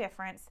gender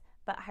difference,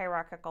 but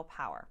hierarchical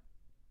power.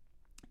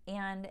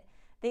 And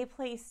they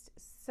placed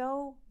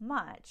so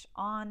much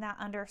on that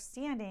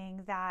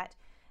understanding that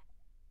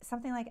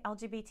something like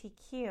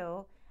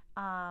LGBTQ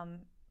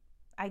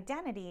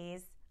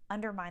identities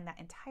undermine that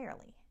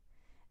entirely.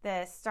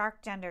 The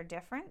stark gender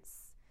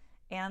difference,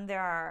 and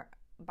there are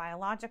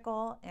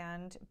biological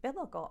and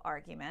biblical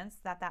arguments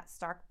that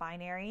stark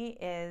binary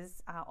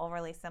is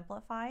overly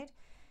simplified,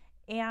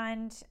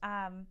 and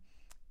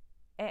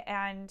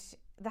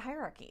the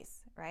hierarchies,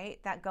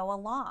 right, that go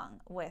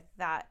along with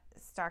that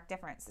stark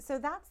difference. So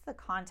that's the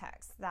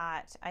context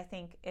that I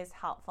think is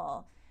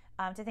helpful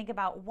to think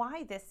about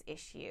why this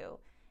issue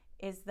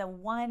is the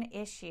one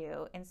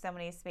issue in so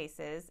many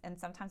spaces, and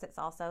sometimes it's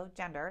also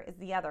gender is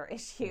the other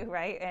issue,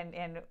 right,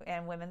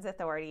 and women's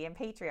authority and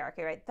patriarchy,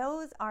 right?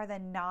 Those are the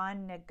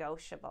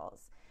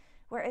non-negotiables,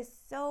 whereas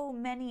so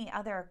many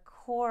other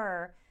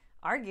core,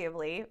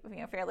 arguably,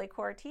 fairly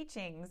core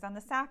teachings on the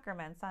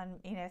sacraments, on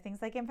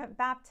things like infant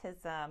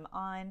baptism,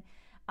 on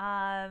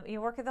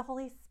work of the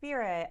Holy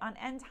Spirit, on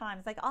end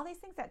times, like all these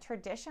things that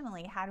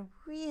traditionally had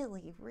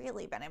really,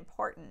 really been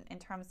important in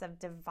terms of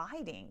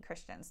dividing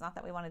Christians. Not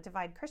that we want to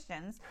divide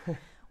Christians,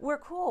 we're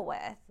cool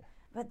with.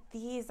 But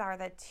these are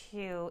the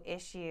two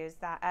issues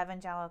that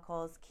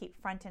evangelicals keep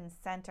front and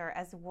center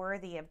as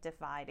worthy of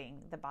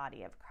dividing the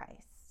body of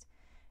Christ.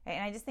 Right?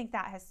 And I just think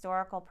that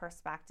historical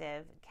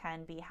perspective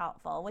can be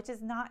helpful, which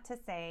is not to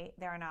say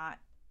there are not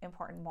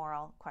important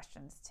moral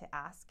questions to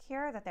ask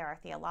here, that there are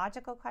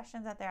theological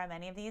questions, that there are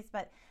many of these,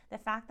 but the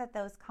fact that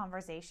those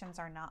conversations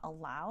are not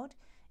allowed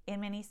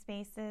in many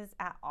spaces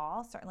at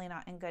all, certainly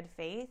not in good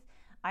faith,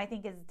 I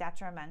think is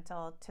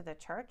detrimental to the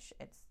church.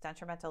 It's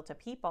detrimental to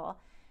people.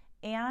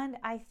 And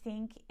I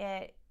think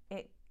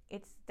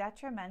it's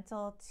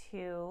detrimental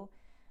to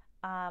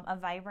a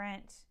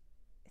vibrant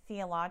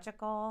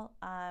theological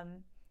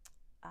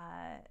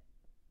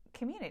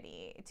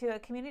community, to a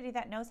community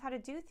that knows how to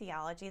do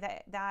theology,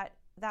 that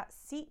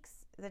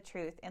seeks the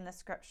truth in the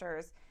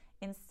scriptures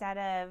instead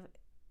of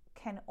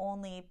can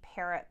only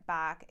parrot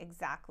back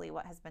exactly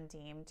what has been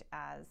deemed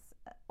as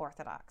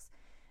orthodox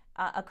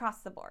across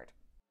the board.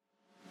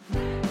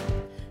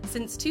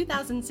 Since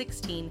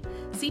 2016,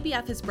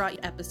 CBF has brought you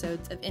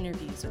episodes of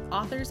interviews with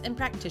authors and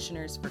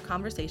practitioners for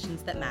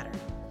conversations that matter.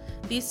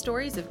 These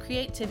stories of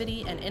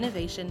creativity and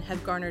innovation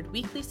have garnered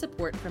weekly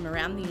support from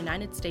around the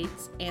United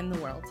States and the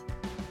world.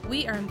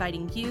 We are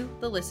inviting you,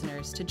 the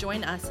listeners, to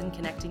join us in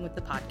connecting with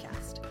the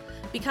podcast.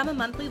 Become a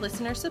monthly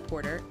listener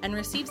supporter and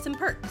receive some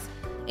perks,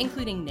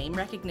 including name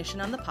recognition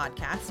on the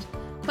podcast,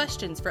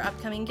 questions for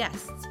upcoming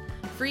guests,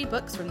 free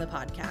books from the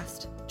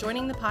podcast,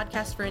 joining the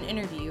podcast for an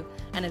interview,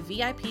 and a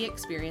VIP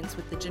experience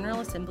with the General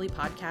Assembly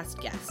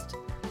podcast guest.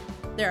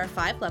 There are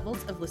 5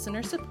 levels of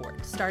listener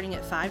support, starting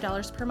at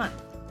 $5 per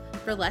month.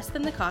 For less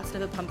than the cost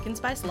of a pumpkin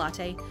spice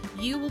latte,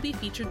 you will be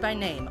featured by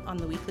name on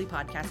the weekly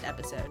podcast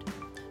episode.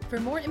 For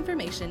more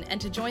information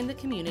and to join the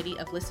community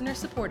of listener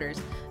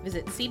supporters,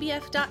 visit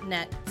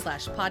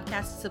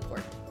cbf.net/podcast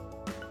support.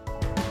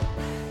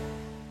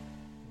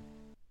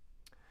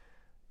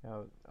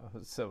 I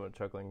was somewhat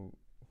chuckling,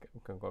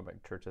 going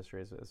back to church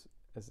history,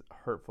 as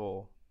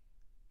hurtful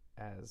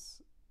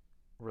as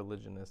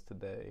religion is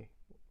today.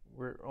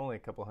 We're only a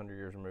couple hundred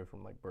years removed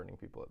from like burning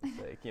people at the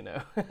stake, you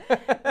know.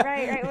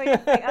 right. We're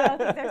just like, oh,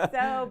 they're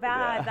so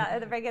bad. That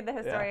the bring in the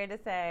historian to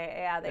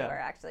say, they were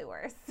actually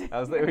worse. I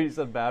was like, when you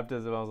said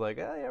baptism, I was like,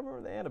 oh yeah, I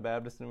remember the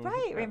Anabaptists, and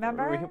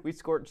remember we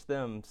scorched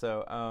them.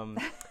 So,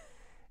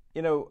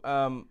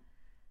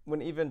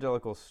 when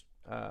evangelicals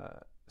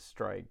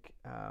strike,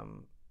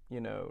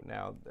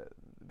 now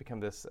become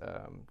this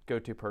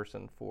go-to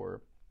person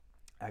for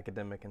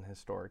academic and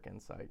historic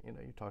insight. You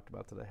talked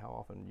about today how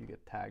often you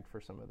get tagged for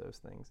some of those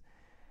things.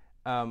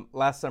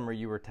 Last summer,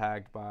 you were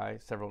tagged by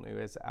several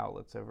news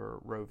outlets over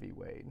Roe v.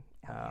 Wade.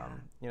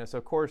 So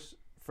of course,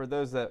 for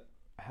those that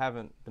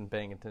haven't been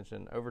paying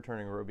attention,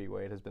 overturning Roe v.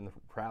 Wade has been the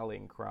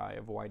rallying cry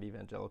of white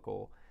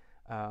evangelical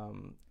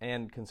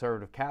and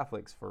conservative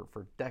Catholics for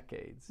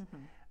decades.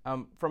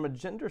 Mm-hmm. From a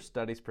gender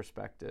studies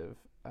perspective,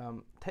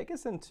 take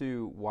us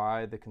into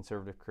why the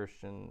conservative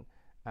Christian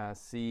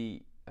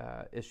see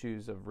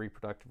issues of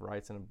reproductive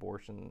rights and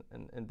abortion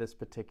in this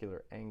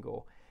particular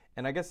angle.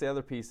 And I guess the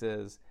other piece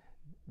is,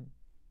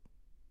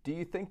 do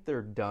you think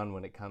they're done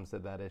when it comes to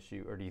that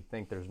issue, or do you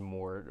think there's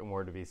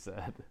more to be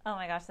said? Oh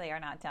my gosh, they are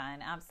not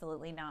done.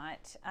 Absolutely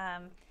not.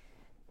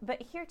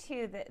 But here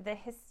too, the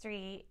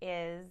history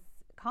is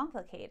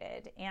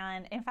complicated.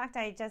 And in fact,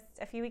 I just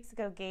a few weeks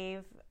ago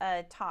gave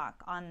a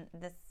talk on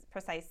this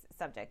precise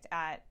subject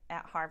at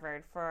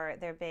Harvard for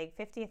their big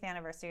 50th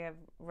anniversary of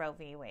Roe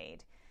v.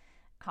 Wade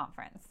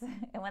conference.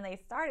 And when they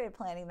started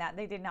planning that,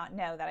 they did not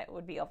know that it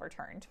would be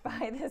overturned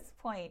by this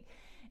point.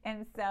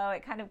 And so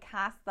it kind of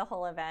cast the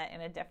whole event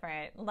in a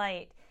different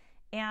light.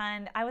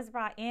 And I was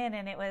brought in,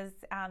 and it was,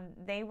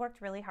 they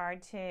worked really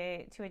hard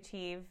to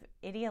achieve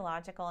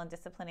ideological and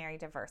disciplinary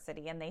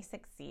diversity, and they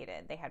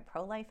succeeded. They had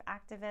pro-life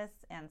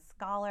activists and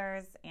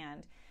scholars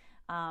and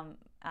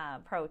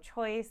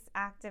pro-choice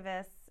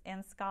activists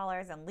and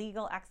scholars and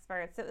legal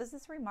experts. It was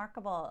this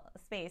remarkable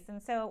space.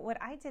 And so what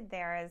I did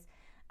there is,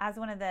 as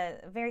one of the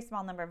very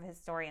small number of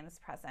historians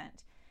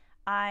present,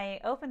 I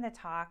opened the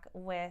talk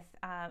with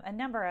a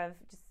number of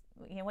just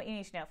what you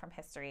need to know from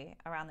history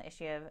around the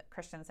issue of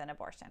Christians and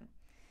abortion.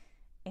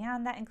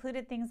 And that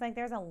included things like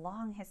there's a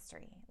long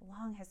history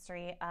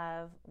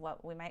of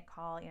what we might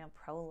call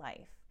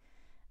pro-life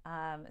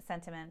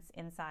sentiments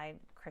inside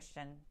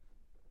Christian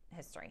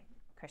history,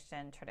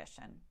 Christian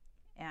tradition.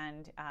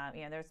 And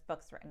there's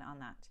books written on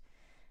that.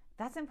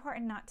 That's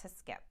important not to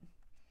skip.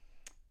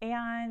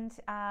 And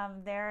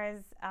there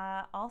is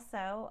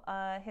also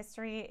a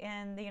history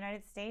in the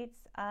United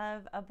States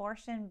of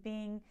abortion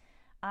being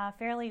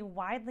fairly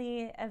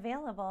widely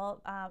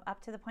available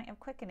up to the point of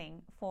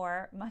quickening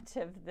for much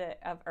of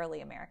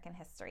early American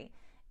history.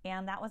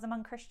 And that was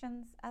among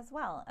Christians as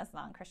well as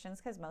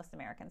non-Christians, because most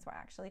Americans were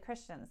actually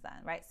Christians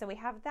then, right? So we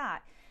have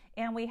that.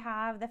 And we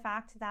have the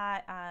fact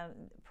that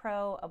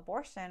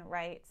pro-abortion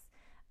rights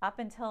up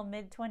until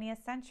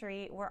mid-20th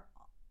century were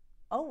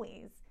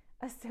always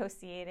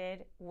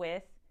associated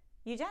with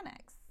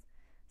eugenics.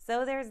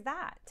 So there's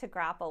that to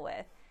grapple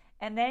with.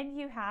 And then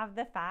you have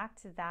the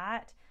fact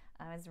that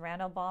As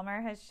Randall Balmer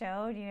has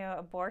showed,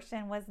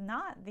 abortion was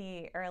not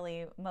the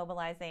early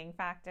mobilizing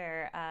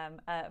factor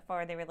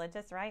for the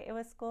religious right. It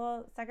was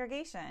school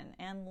segregation,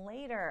 and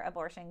later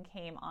abortion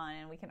came on,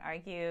 and we can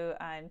argue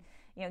on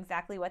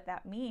exactly what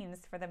that means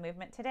for the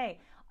movement today.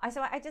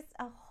 So I just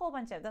a whole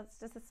bunch of that's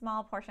just a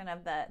small portion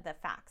of the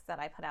facts that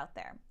I put out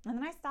there, and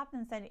then I stopped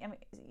and said,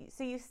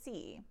 so you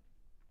see,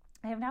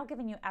 I have now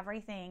given you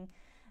everything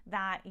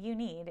that you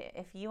need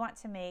if you want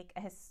to make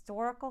a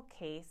historical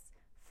case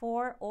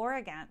for or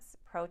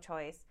against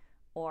pro-choice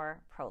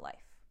or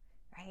pro-life,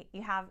 right?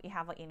 You have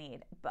what you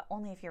need, but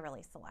only if you're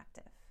really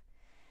selective.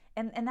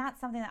 And that's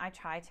something that I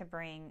try to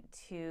bring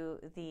to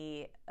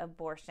the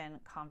abortion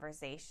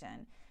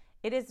conversation.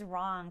 It is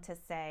wrong to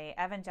say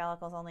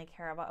evangelicals only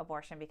care about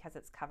abortion because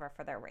it's cover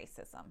for their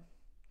racism.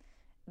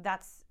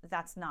 That's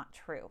not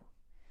true.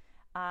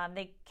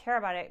 They care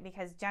about it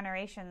because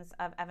generations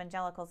of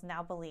evangelicals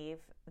now believe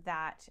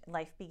that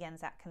life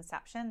begins at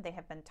conception. They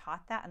have been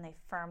taught that, and they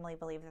firmly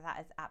believe that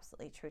is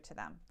absolutely true to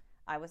them.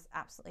 I was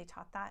absolutely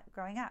taught that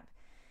growing up.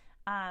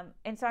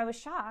 And so I was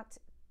shocked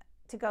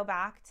to go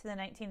back to the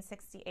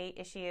 1968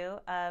 issue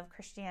of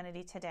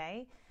Christianity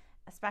Today,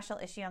 a special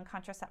issue on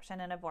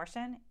contraception and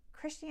abortion.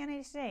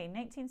 Christianity Today,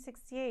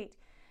 1968,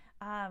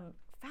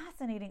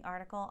 fascinating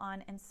article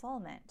on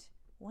ensoulment.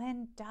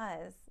 When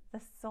does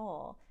the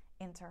soul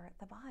enter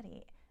the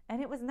body?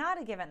 And it was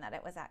not a given that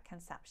it was at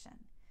conception.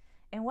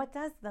 And what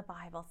does the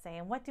Bible say?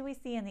 And what do we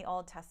see in the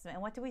Old Testament?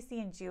 And what do we see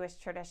in Jewish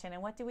tradition?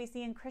 And what do we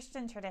see in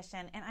Christian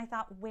tradition? And I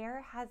thought,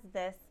 where has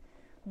this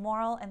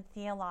moral and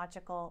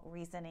theological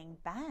reasoning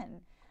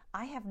been?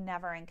 I have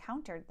never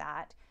encountered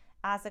that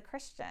as a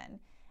Christian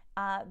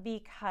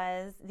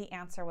because the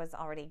answer was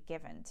already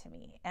given to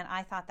me. And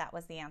I thought that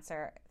was the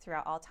answer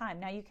throughout all time.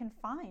 Now, you can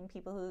find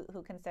people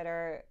who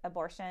consider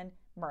abortion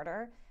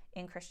murder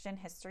in Christian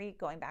history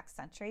going back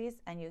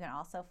centuries, and you can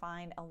also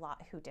find a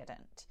lot who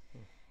didn't.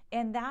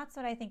 And that's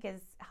what I think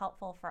is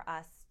helpful for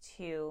us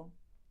to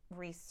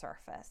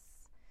resurface,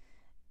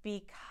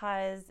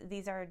 because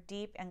these are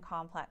deep and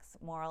complex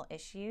moral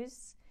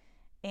issues,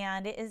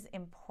 and it is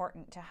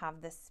important to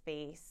have the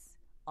space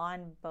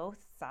on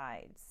both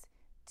sides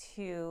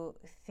to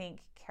think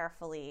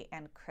carefully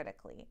and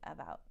critically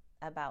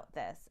about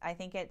this. I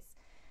think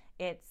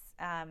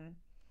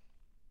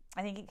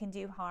I think it can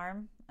do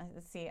harm.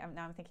 Let's see,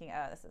 now I'm thinking,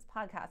 oh, this is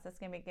podcast. This is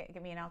going to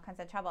get me in all kinds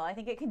of trouble. I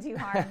think it can do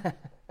harm.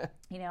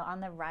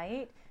 On the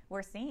right,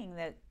 we're seeing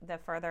the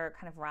further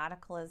kind of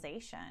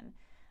radicalization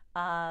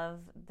of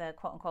the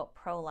quote-unquote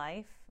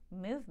pro-life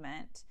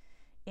movement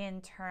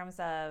in terms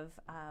of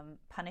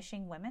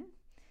punishing women,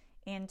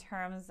 in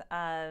terms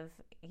of,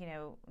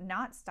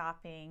 not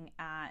stopping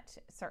at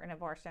certain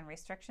abortion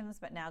restrictions,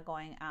 but now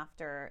going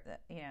after,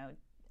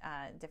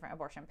 different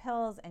abortion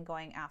pills and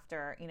going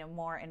after,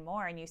 more and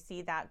more. And you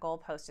see that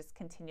goalpost just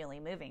continually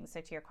moving. So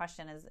to your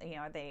question is,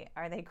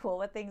 are they cool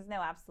with things? No,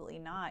 absolutely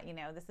not.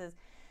 This is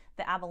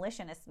the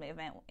abolitionist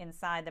movement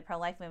inside the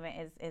pro-life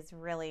movement is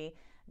really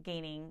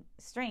gaining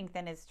strength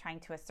and is trying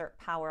to assert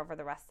power over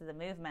the rest of the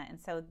movement. And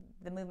so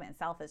the movement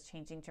itself is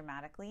changing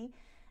dramatically.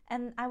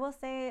 And I will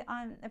say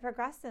on the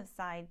progressive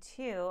side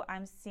too,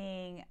 I'm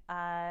seeing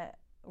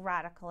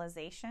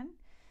radicalization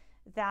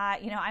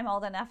that, I'm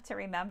old enough to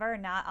remember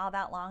not all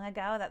that long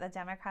ago that the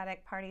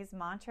Democratic Party's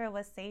mantra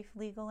was safe,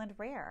 legal, and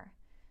rare.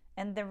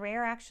 And the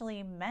rare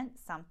actually meant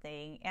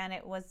something, and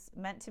it was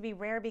meant to be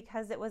rare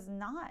because it was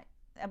not.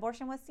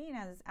 Abortion was seen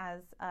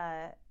as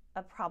a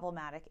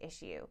problematic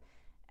issue,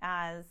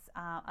 as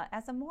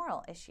a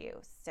moral issue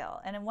still,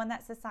 and one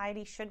that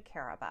society should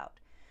care about.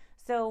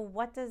 So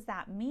what does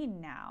that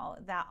mean now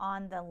that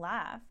on the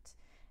left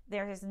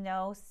there is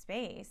no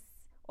space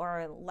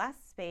or less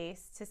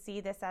space to see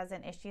this as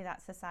an issue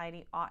that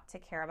society ought to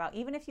care about?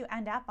 Even if you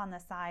end up on the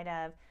side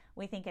of,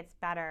 we think it's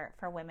better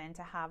for women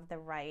to have the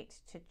right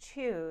to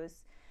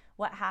choose,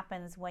 what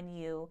happens when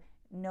you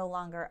no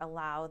longer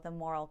allow the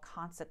moral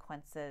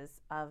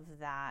consequences of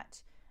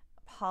that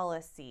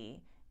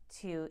policy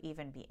to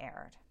even be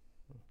aired?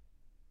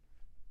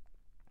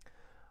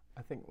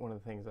 I think one of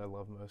the things I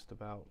love most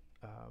about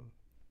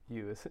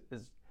you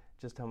is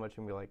just how much you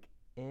can be like,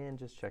 and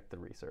just check the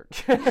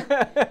research.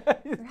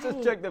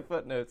 Just check the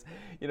footnotes.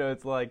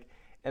 It's like,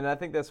 and I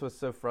think that's what's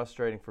so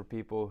frustrating for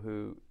people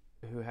who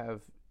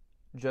have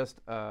just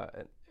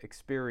an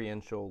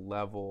experiential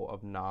level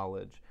of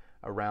knowledge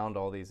around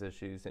all these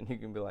issues, and you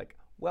can be like,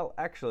 well,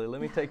 actually,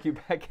 let me take you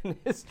back in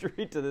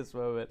history to this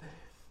moment,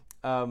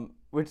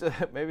 which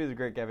maybe is a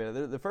great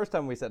caveat. The first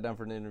time we sat down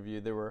for an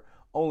interview, there were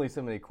only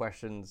so many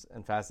questions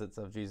and facets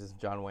of Jesus and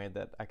John Wayne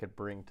that I could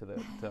bring to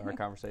our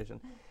conversation.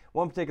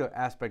 One particular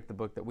aspect of the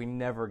book that we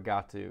never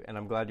got to, and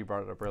I'm glad you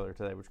brought it up earlier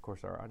today, which of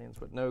course our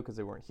audience would know because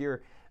they weren't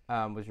here,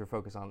 was your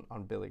focus on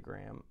Billy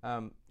Graham.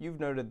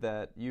 You've noted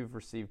that you've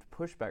received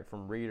pushback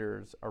from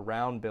readers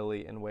around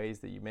Billy in ways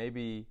that you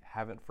maybe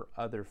haven't for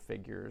other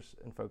figures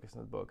in focus in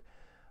the book.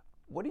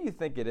 What do you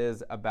think it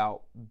is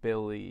about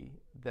Billy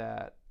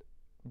that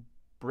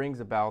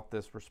brings about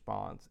this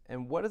response,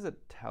 and what does it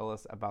tell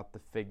us about the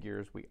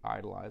figures we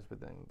idolize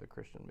within the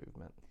Christian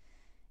movement?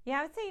 Yeah,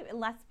 I would say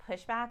less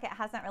pushback. It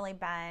hasn't really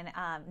been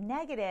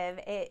negative.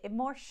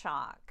 More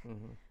shock.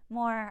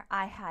 More,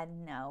 I had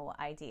no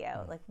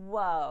idea. Like,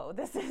 whoa,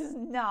 this is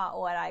not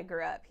what I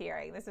grew up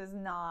hearing. This is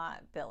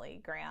not Billy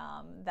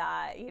Graham.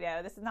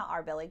 This is not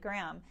our Billy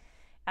Graham.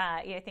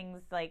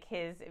 Things like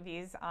his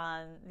views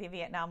on the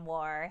Vietnam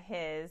War,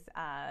 his,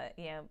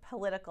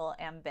 political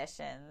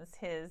ambitions,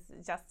 his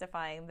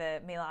justifying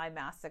the My Lai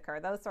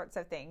massacre, those sorts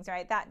of things,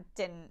 right?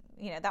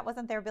 That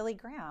wasn't their Billy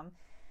Graham.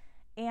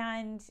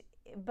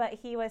 But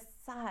he was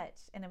such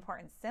an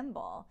important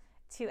symbol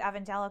to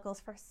evangelicals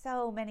for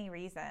so many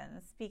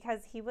reasons,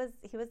 because he was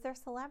their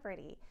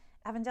celebrity.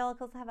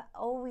 Evangelicals have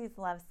always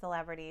loved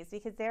celebrities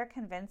because they're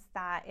convinced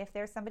that if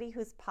there's somebody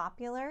who's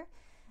popular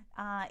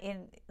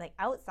in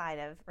outside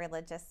of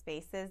religious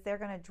spaces, they're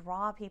going to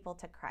draw people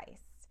to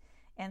Christ.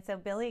 And so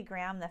Billy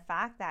Graham, the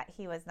fact that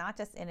he was not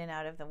just in and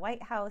out of the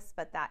White House,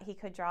 but that he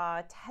could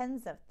draw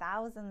tens of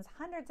thousands,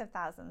 hundreds of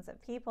thousands of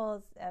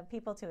people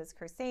to his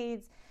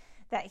crusades,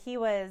 that he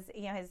was,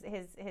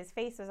 his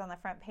face was on the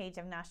front page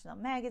of national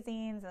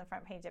magazines, on the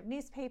front page of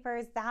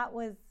newspapers. That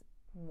was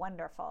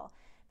wonderful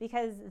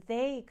because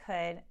they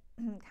could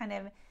kind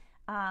of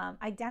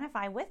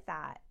identify with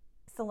that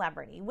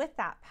celebrity, with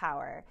that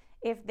power.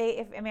 If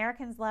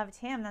Americans loved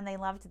him, then they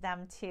loved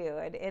them too,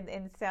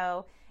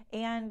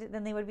 and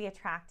then they would be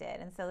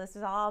attracted. And so this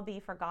would all be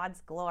for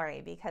God's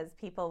glory, because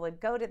people would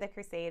go to the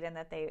crusade and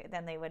that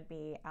they would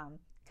be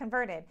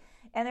converted.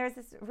 And there's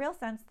this real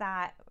sense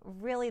that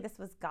really this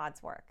was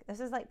God's work. This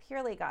was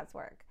purely God's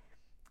work.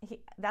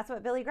 That's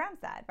what Billy Graham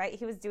said, right?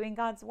 He was doing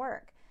God's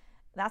work.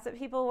 That's what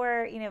people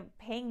were,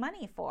 paying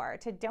money for,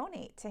 to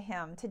donate to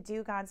him, to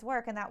do God's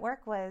work. And that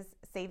work was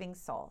saving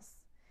souls.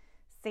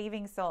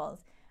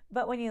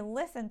 But when you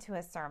listen to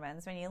his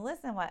sermons, when you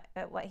listen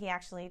what he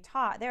actually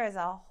taught, there is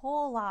a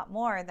whole lot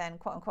more than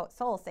quote unquote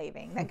soul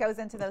saving that goes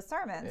into those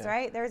sermons,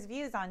 right? There's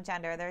views on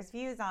gender, there's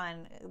views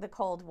on the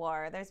Cold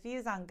War, there's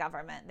views on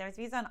government, there's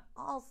views on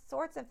all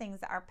sorts of things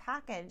that are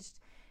packaged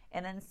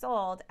and then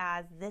sold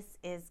as this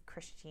is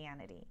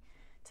Christianity.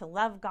 To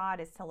love God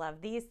is to love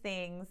these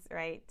things,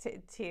 right?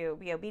 To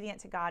be obedient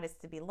to God is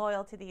to be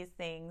loyal to these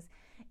things.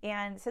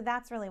 And so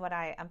that's really what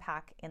I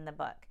unpack in the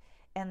book.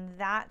 And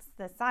that's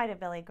the side of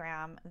Billy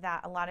Graham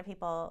that a lot of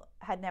people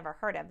had never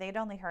heard of. They'd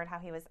only heard how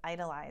he was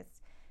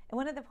idolized. And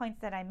one of the points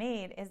that I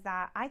made is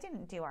that I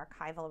didn't do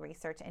archival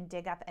research and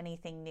dig up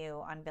anything new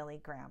on Billy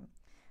Graham.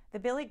 The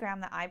Billy Graham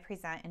that I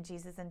present in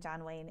Jesus and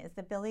John Wayne is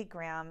the Billy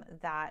Graham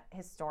that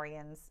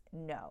historians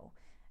know.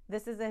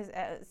 This is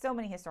so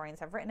many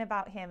historians have written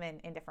about him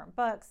in different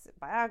books,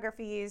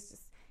 biographies,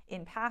 just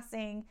in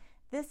passing.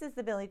 This is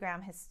the Billy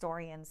Graham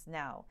historians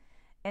know.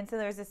 And so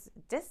there's this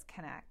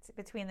disconnect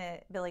between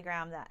the Billy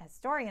Graham that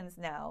historians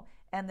know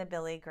and the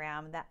Billy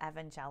Graham that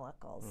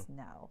evangelicals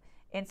know.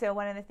 And so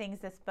one of the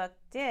things this book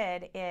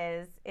did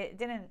is it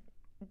didn't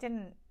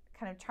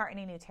kind of chart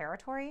any new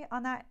territory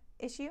on that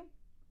issue.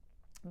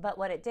 But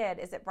what it did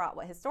is it brought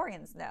what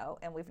historians know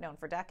and we've known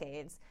for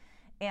decades,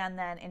 and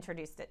then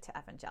introduced it to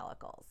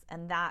evangelicals.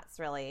 And that's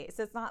really,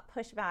 so it's not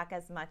pushback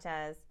as much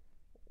as,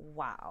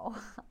 wow,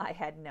 I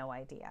had no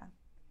idea.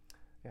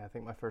 Yeah, I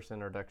think my first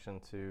introduction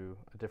to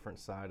a different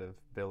side of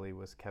Billy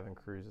was Kevin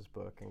Cruz's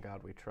book, In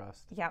God We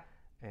Trust. Yep.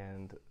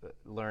 And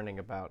learning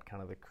about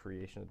kind of the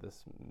creation of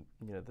this,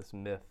 this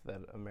myth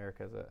that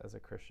America is a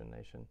Christian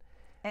nation.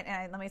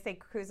 And let me say,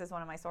 Cruz is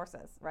one of my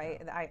sources,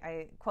 right? Yeah.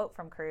 I quote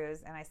from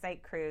Cruz, and I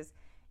cite Cruz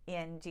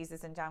in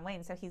Jesus and John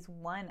Wayne. So he's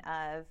one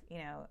of,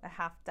 a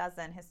half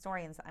dozen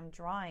historians I'm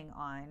drawing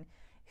on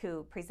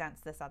who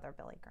presents this other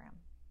Billy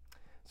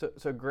Graham.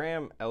 So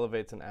Graham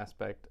elevates an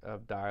aspect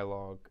of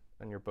dialogue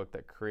in your book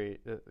that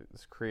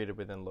is created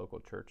within local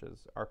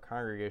churches. Our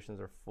congregations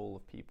are full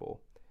of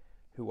people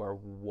who are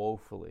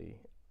woefully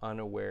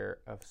unaware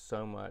of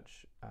so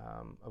much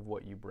of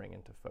what you bring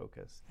into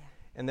focus. Yeah.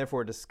 And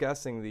therefore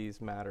discussing these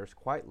matters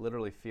quite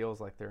literally feels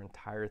like their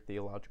entire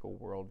theological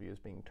worldview is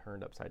being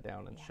turned upside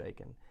down and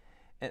shaken.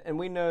 And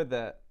we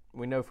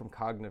know from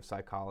cognitive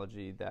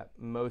psychology that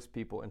most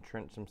people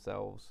entrench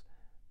themselves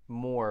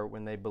more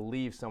when they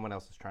believe someone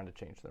else is trying to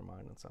change their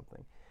mind on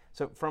something.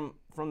 So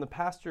from the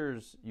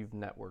pastors you've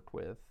networked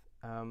with,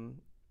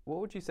 what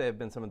would you say have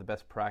been some of the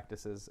best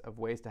practices of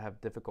ways to have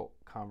difficult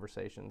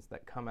conversations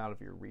that come out of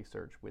your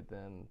research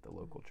within the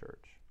local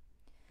church?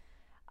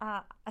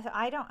 So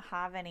I don't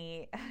have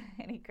any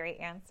great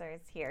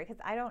answers here,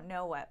 because I don't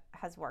know what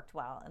has worked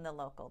well in the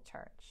local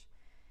church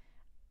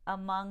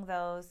among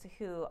those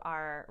who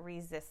are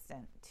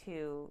resistant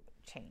to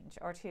change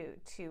or to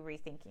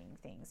rethinking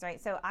things,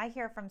 right? So I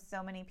hear from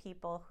so many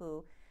people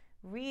who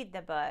read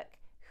the book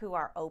who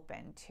are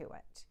open to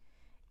it.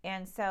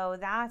 And so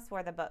that's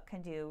where the book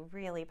can do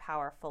really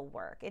powerful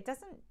work. It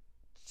doesn't,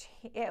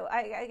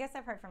 I guess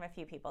I've heard from a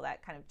few people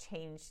that kind of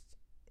changed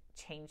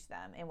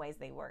them in ways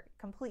they were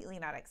completely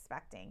not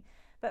expecting.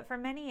 But for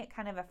many, it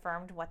kind of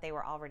affirmed what they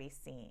were already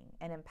seeing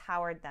and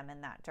empowered them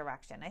in that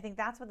direction. I think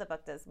that's what the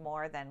book does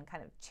more than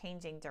kind of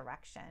changing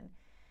direction,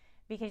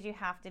 because you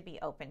have to be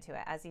open to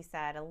it. As you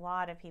said, a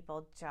lot of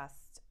people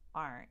just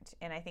aren't.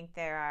 And I think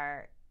there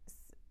are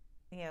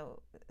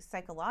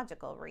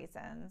psychological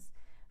reasons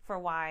for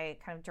why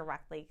kind of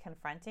directly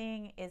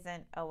confronting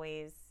isn't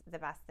always the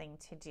best thing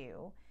to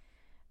do.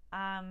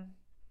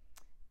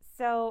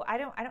 So I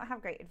don't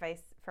have great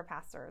advice for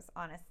pastors,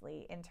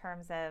 honestly, in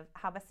terms of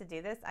how best to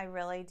do this. I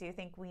really do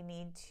think we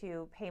need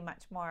to pay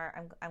much more.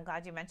 I'm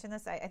glad you mentioned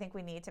this. I think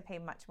we need to pay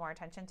much more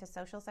attention to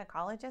social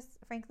psychologists,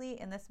 frankly,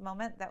 in this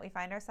moment that we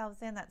find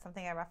ourselves in. That's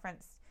something I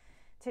referenced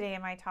today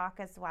in my talk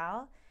as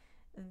well,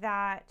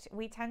 that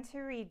we tend to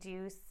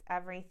reduce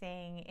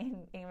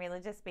everything in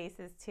religious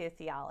spaces to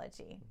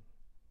theology.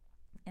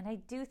 And I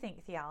do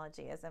think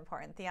theology is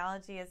important.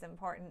 Theology is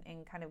important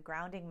in kind of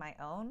grounding my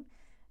own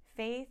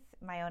faith,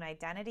 my own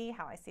identity,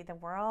 how I see the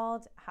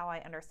world, how I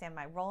understand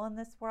my role in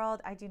this world.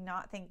 I do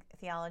not think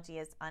theology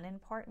is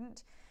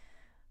unimportant,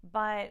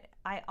 but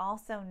I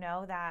also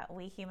know that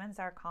we humans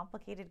are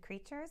complicated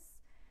creatures,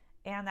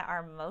 and that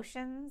our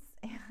emotions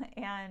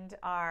and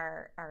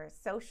our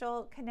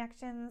social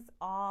connections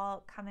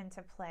all come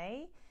into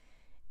play.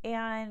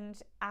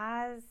 And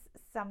as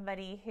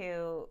somebody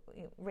who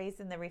raised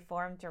in the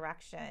Reformed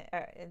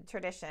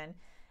tradition,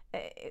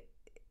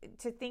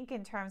 to think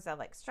in terms of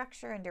like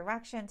structure and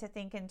direction, to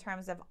think in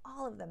terms of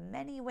all of the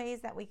many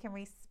ways that we can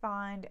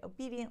respond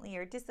obediently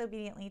or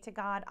disobediently to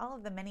God, all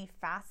of the many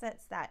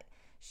facets that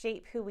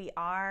shape who we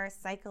are,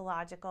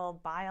 psychological,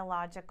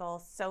 biological,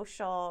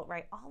 social,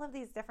 right? All of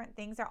these different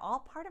things are all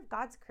part of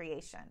God's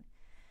creation.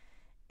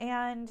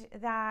 And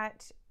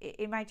that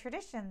in my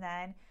tradition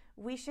then,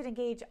 we should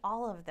engage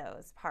all of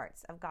those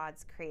parts of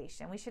God's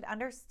creation. We should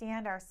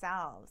understand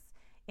ourselves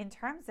in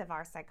terms of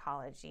our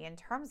psychology, in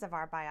terms of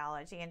our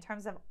biology, in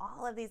terms of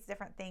all of these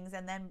different things,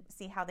 and then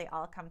see how they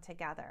all come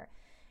together.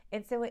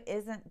 And so it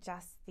isn't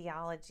just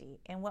theology.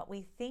 And what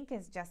we think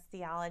is just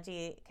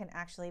theology can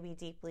actually be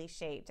deeply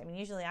shaped. I mean,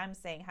 usually I'm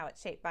saying how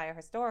it's shaped by a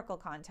historical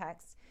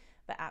context,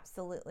 but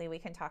absolutely we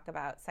can talk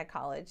about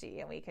psychology,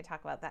 and we can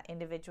talk about that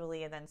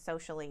individually and then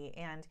socially.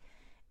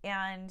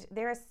 And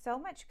there is so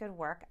much good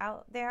work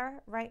out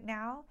there right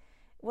now.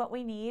 What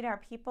we need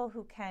are people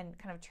who can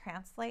kind of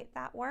translate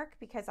that work,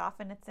 because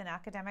often it's in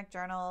academic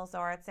journals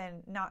or it's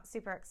in not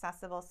super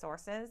accessible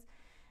sources.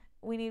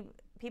 We need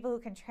people who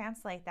can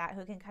translate that,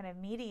 who can kind of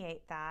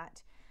mediate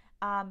that,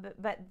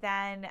 but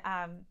then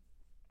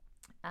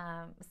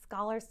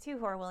scholars too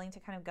who are willing to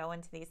kind of go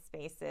into these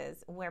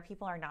spaces where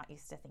people are not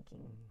used to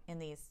thinking in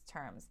these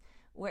terms,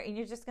 where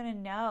you're just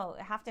going to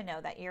have to know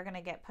that you're going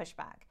to get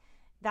pushback.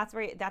 That's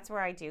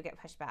where I do get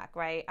pushback,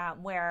 right?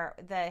 Where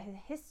the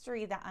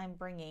history that I'm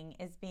bringing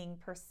is being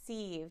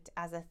perceived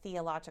as a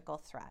theological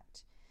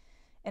threat.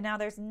 And now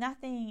there's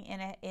nothing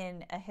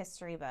in a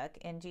history book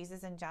in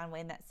Jesus and John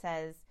Wayne that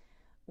says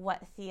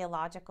what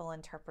theological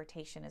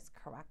interpretation is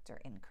correct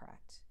or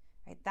incorrect,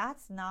 right?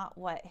 That's not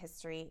what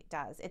history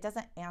does. It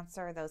doesn't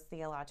answer those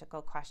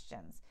theological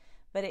questions,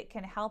 but it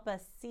can help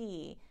us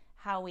see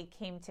how we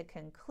came to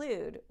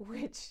conclude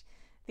which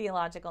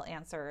theological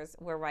answers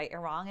were right or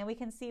wrong, and we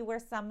can see where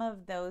some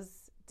of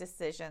those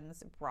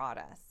decisions brought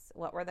us.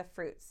 What were the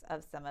fruits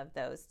of some of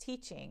those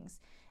teachings?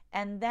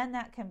 And then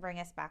that can bring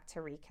us back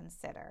to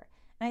reconsider.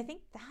 And I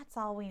think that's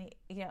all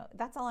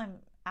that's all I'm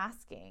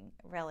asking,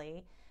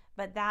 really.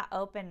 But that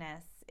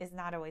openness is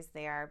not always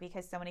there,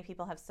 because so many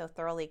people have so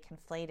thoroughly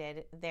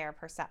conflated their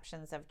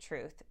perceptions of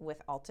truth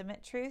with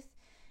ultimate truth,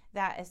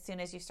 that as soon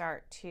as you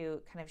start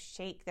to kind of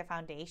shake the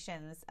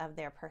foundations of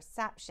their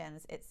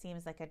perceptions, it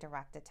seems like a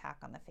direct attack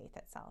on the faith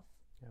itself.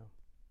 Yeah.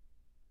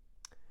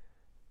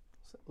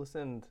 So let's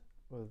end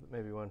with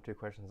maybe one or two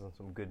questions on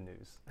some good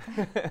news.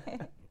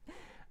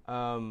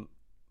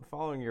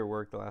 Following your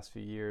work the last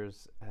few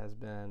years has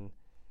been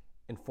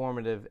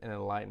informative and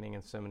enlightening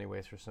in so many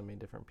ways for so many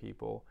different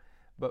people.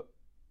 But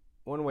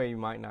one way you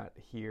might not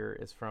hear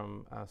is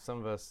from some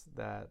of us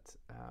that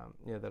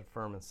that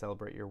affirm and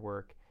celebrate your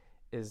work,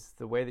 is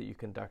the way that you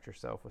conduct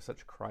yourself with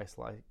such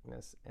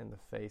Christ-likeness in the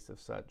face of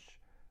such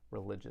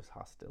religious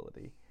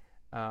hostility.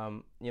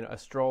 A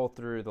stroll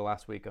through the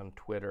last week on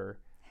Twitter,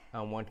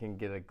 one can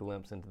get a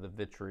glimpse into the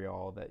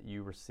vitriol that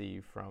you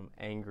receive from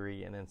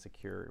angry and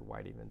insecure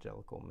white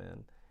evangelical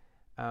men.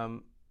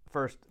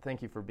 First,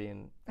 thank you for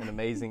being an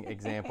amazing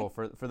example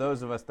for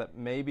those of us that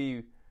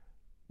maybe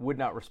would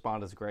not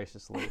respond as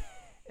graciously.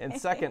 And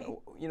second,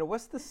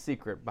 what's the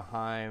secret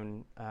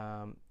behind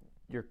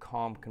your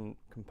calm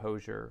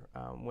composure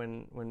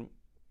when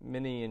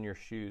many in your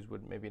shoes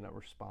would maybe not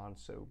respond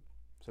so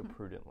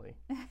prudently?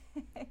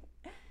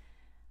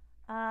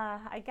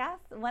 I guess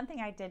one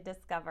thing I did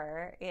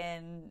discover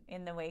in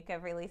the wake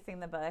of releasing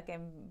the book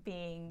and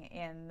being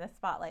in the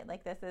spotlight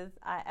like this is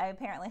I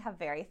apparently have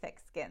very thick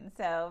skin,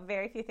 so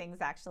very few things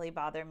actually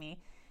bother me.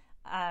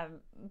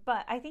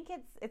 But I think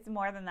it's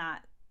more than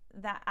that.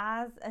 That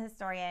as a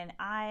historian,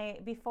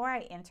 before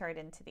I entered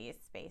into these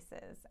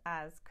spaces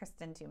as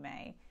Kristen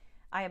Dumais,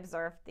 I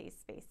observed these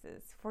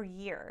spaces for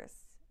years,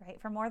 right?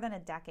 For more than a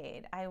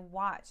decade. I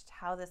watched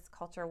how this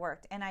culture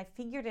worked, and I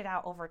figured it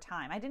out over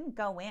time. I didn't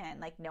go in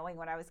like knowing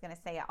what I was going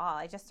to say at all.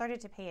 I just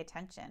started to pay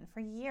attention. For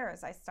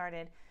years, I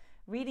started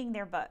reading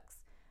their books,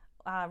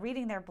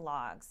 reading their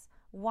blogs,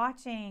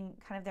 watching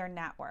kind of their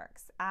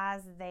networks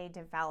as they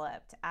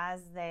developed,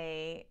 as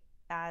they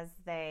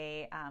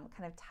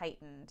kind of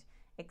tightened,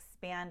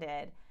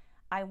 expanded.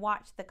 I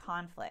watched the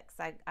conflicts.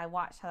 I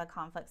watched how the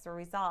conflicts were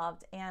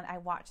resolved, and I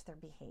watched their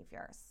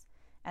behaviors.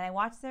 And I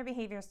watched their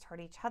behaviors toward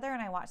each other,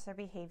 and I watched their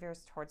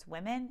behaviors towards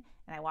women,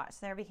 and I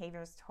watched their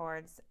behaviors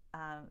towards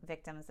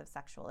victims of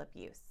sexual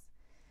abuse.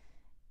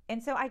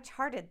 And so I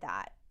charted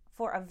that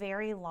for a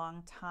very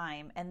long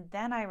time, and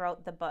then I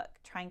wrote the book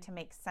trying to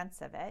make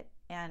sense of it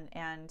and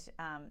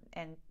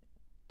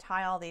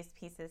tie all these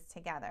pieces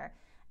together.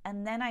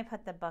 And then I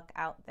put the book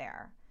out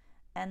there,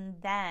 and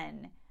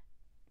then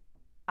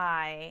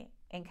I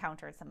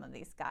encountered some of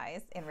these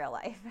guys in real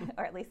life,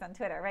 or at least on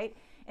Twitter, right?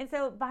 And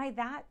so by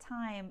that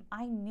time,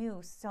 I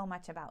knew so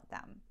much about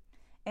them.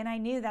 And I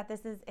knew that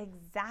this is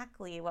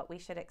exactly what we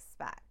should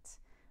expect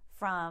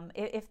from,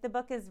 if the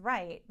book is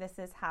right, this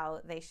is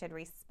how they should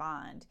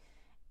respond.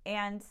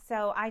 And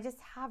so I just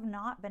have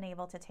not been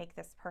able to take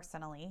this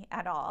personally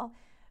at all.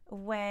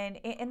 And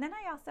then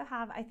I also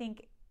have, I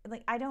think,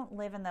 like, I don't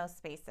live in those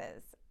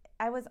spaces.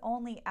 I was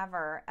only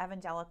ever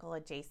evangelical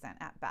adjacent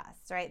at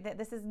best, right?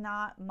 This is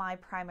not my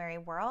primary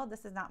world.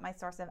 This is not my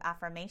source of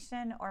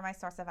affirmation or my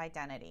source of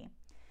identity.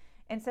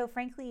 And so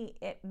frankly,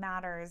 it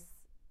matters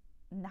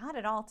not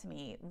at all to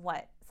me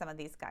what some of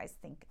these guys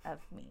think of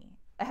me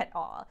at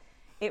all.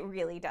 It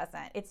really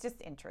doesn't. It's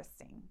just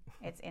interesting.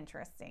 It's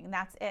interesting.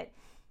 That's it.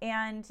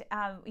 And,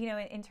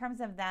 in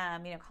terms of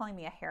them, calling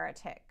me a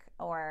heretic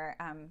or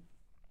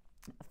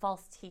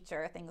false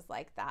teacher, things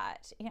like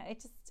that,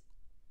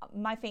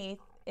 my faith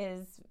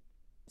is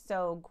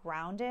so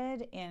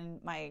grounded in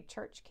my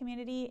church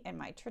community and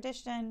my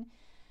tradition.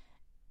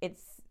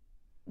 It's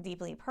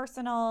deeply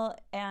personal.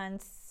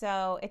 And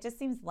so it just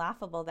seems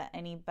laughable that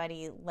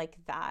anybody like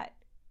that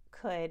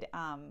could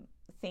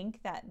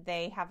think that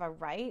they have a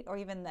right or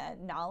even the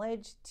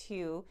knowledge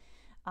to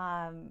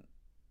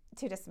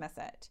dismiss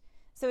it.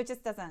 So it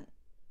just doesn't,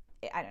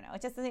 I don't know,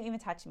 it just doesn't even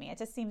touch me. It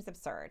just seems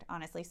absurd,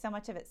 honestly. So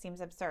much of it seems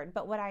absurd.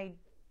 But what I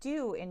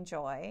do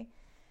enjoy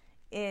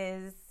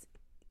is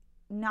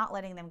not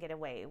letting them get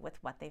away with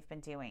what they've been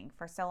doing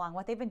for so long,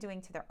 what they've been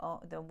doing to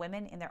the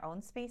women in their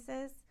own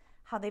spaces,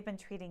 how they've been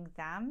treating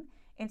them.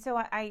 And so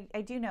I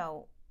do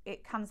know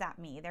it comes at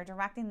me. They're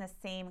directing the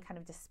same kind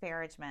of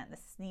disparagement, the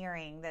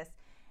sneering,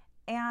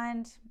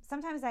 and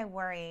sometimes I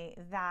worry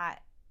that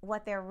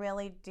what they're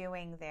really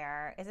doing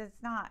there is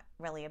it's not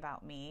really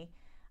about me.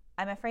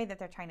 I'm afraid that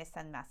they're trying to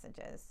send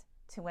messages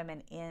to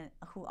women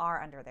who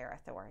are under their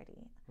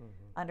authority,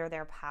 under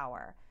their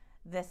power.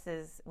 This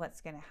is what's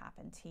going to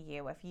happen to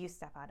you if you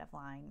step out of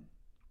line.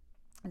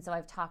 And so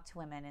I've talked to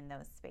women in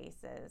those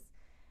spaces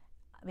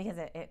because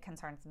it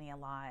concerns me a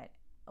lot.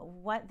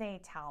 What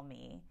they tell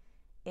me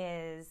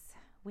is,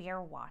 we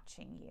are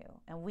watching you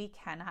and we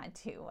cannot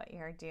do what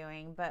you're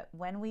doing. But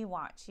when we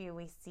watch you,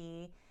 we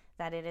see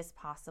that it is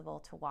possible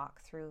to walk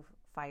through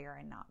fire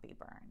and not be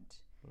burned.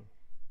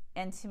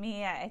 And to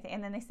me,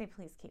 and then they say,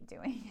 please keep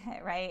doing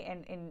it, right?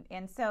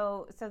 And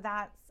so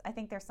that's, I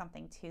think there's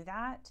something to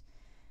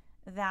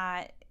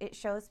that it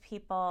shows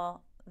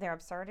people their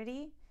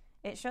absurdity.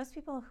 It shows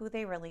people who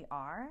they really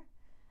are,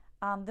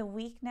 the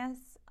weakness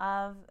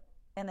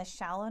and the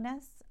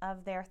shallowness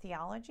of their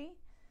theology,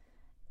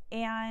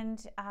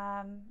 and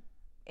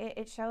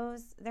it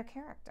shows their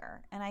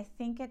character. And I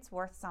think it's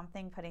worth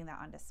something putting that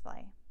on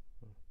display.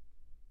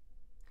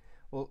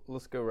 Well,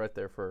 let's go right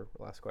there for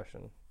the last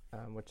question,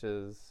 which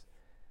is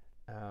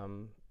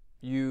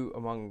you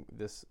among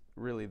this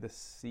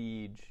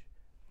siege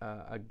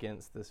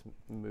against this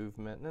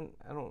movement, and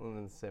I don't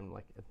want to say I'm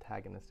like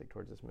antagonistic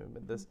towards this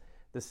movement.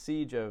 This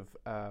siege of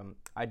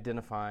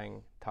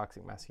identifying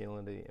toxic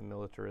masculinity and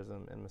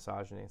militarism and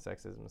misogyny and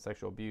sexism and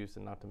sexual abuse,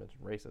 and not to mention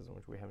racism,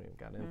 which we haven't even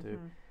gotten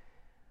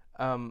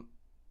into.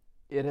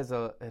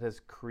 It has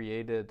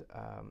created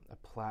a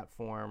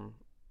platform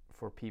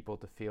for people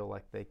to feel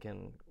like they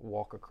can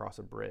walk across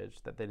a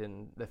bridge, that they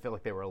feel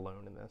like they were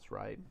alone in this,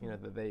 right?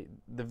 That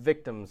the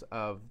victims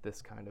of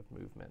this kind of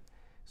movement.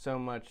 So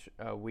much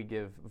we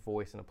give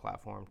voice and a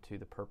platform to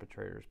the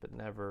perpetrators, but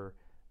never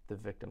the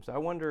victims. So I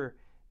wonder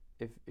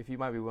if you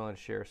might be willing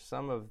to share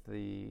some of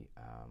the,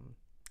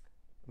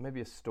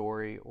 maybe a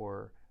story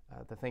or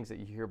the things that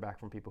you hear back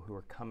from people who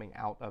are coming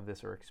out of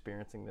this or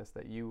experiencing this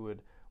that you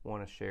would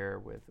want to share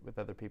with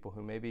other people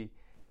who maybe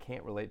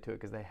can't relate to it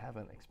because they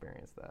haven't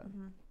experienced that.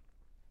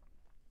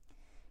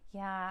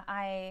 Yeah,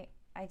 I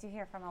do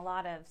hear from a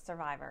lot of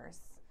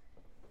survivors.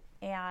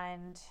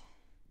 And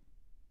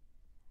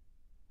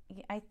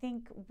I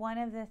think one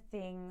of the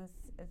things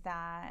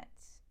that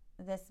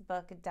this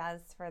book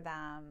does for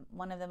them,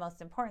 one of the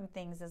most important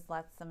things, is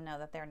lets them know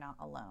that they're not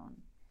alone.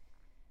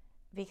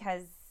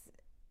 Because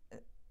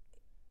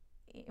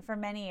for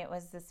many, it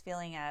was this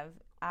feeling of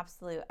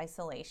absolute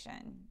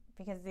isolation,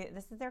 because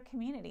this is their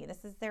community,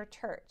 this is their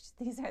church,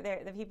 these are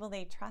the people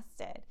they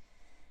trusted.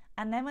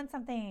 And then when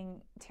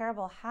something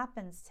terrible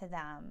happens to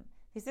them,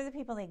 these are the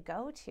people they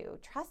go to,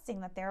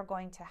 trusting that they're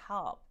going to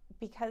help,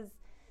 because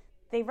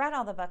they read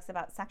all the books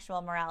about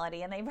sexual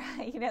morality, and they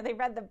read, they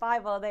read the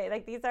Bible. They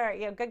like, these are,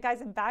 good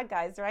guys and bad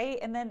guys, right?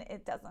 And then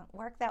it doesn't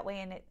work that way,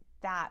 and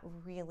that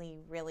really,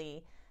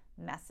 really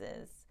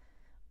messes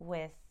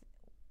with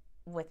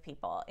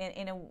people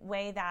in a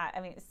way that,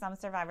 some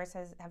survivors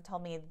have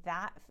told me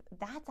that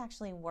that's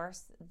actually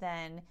worse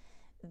than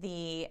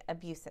the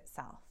abuse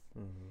itself,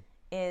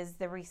 is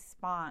the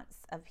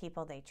response of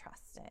people they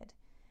trusted,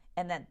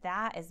 and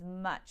that is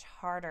much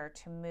harder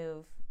to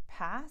move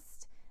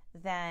past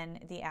than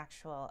the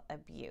actual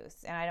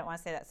abuse. And I don't want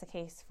to say that's the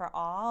case for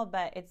all,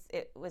 but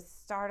it was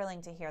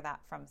startling to hear that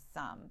from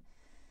some,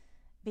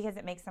 because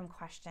it makes them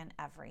question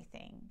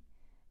everything.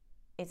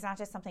 It's not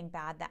just something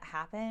bad that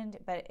happened,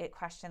 but it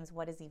questions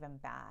what is even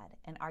bad,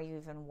 and are you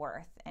even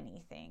worth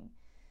anything?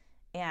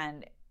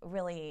 And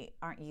really,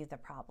 aren't you the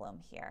problem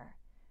here?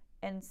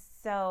 And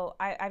so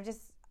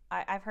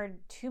I've heard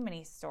too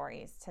many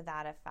stories to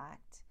that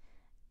effect.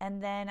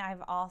 And then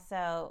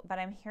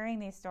I'm hearing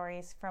these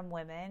stories from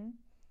women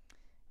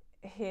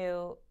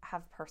who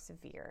have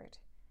persevered,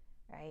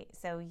 right?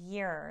 So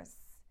years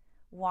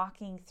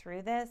walking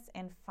through this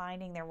and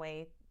finding their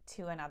way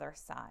to another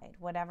side,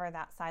 whatever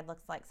that side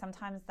looks like.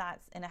 Sometimes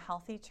that's in a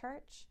healthy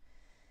church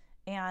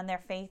and their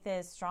faith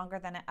is stronger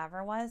than it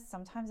ever was.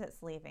 Sometimes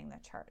it's leaving the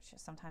church.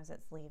 Sometimes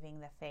it's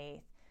leaving the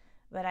faith.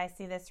 But I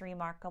see this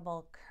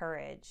remarkable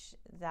courage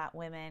that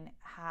women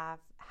have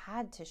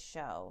had to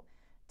show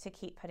to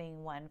keep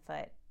putting one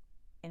foot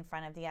in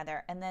front of the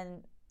other. And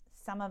then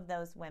some of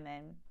those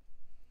women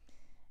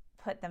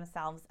put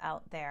themselves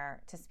out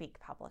there to speak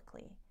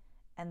publicly.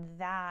 And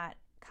that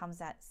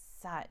comes at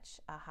such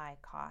a high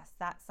cost.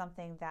 That's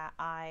something that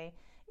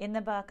in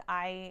the book,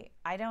 I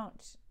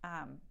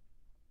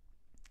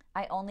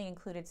only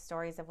included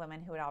stories of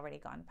women who had already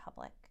gone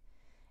public.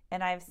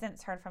 And I've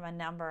since heard from a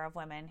number of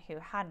women who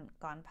hadn't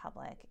gone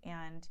public.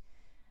 And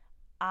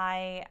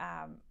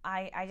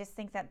I just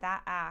think that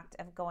act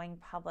of going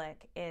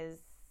public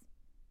it's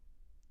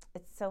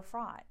so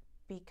fraught,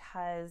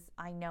 because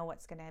I know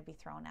what's going to be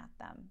thrown at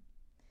them.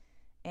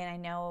 And I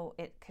know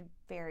it could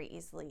very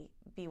easily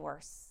be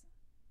worse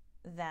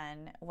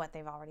than what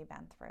they've already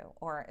been through,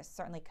 or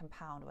certainly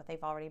compound what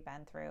they've already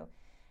been through.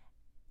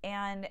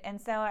 And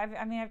so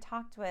I've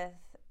talked with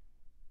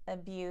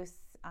abuse.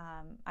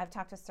 I've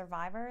talked with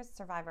survivors,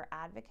 survivor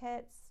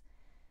advocates,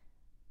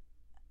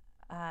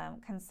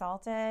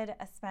 consulted,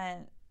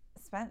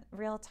 spent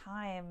real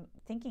time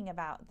thinking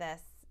about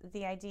this.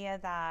 The idea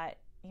that,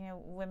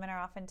 women are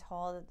often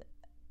told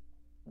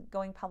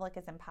going public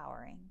is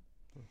empowering,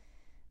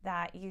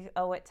 that you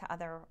owe it to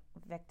other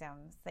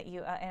victims,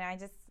 and I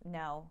just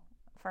know,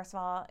 first of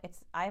all,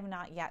 I have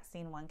not yet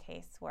seen one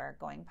case where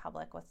going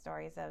public with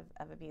stories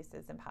of abuse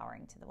is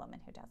empowering to the woman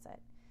who does it.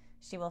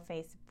 She will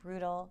face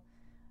brutal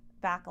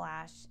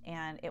backlash,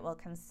 and it will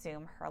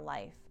consume her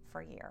life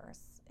for years,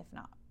 if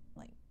not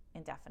like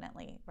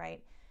indefinitely,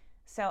 right?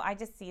 So I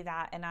just see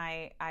that, and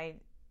I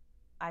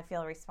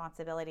feel a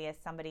responsibility as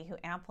somebody who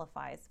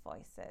amplifies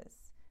voices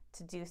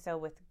to do so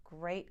with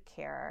great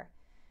care,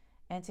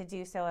 and to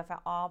do so, if at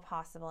all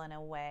possible, in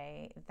a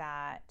way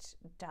that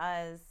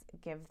does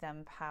give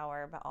them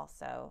power, but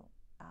also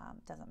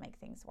doesn't make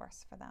things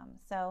worse for them.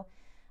 So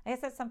I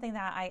guess that's something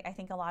that I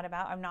think a lot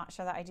about. I'm not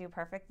sure that I do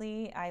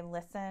perfectly. I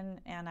listen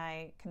and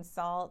I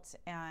consult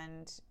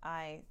and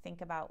I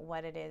think about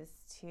what it is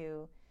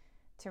to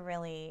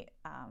really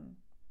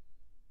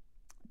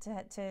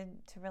to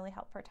really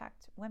help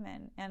protect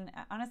women. And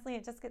honestly,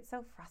 it just gets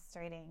so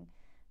frustrating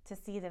to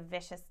see the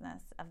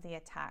viciousness of the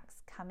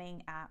attacks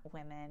coming at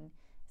women,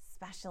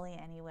 especially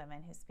any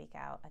women who speak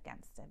out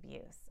against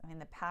abuse.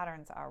 The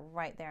patterns are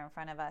right there in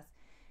front of us.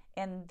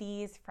 And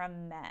these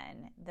from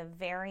men, the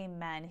very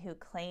men who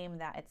claim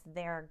that it's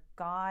their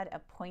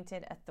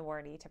God-appointed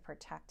authority to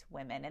protect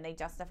women, and they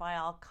justify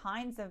all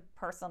kinds of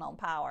personal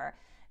power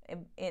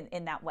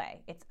in that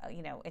way.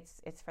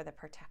 It's for the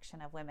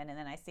protection of women. And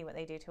then I see what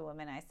they do to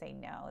women, and I say,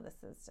 no,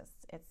 this is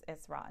just,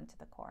 it's rotten to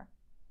the core.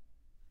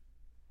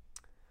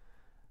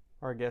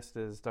 Our guest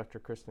is Dr.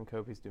 Kristen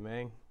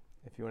Dumais.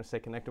 If you want to stay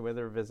connected with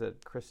her,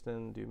 visit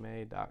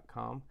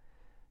kristendumais.com.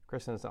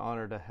 Kristen, it's an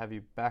honor to have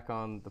you back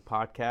on the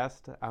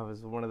podcast. I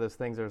was one of those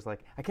things where I was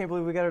like, I can't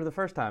believe we got her the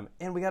first time,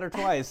 and we got her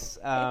twice.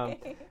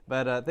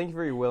 But thank you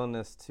for your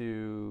willingness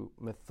to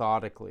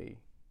methodically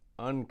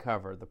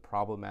uncover the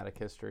problematic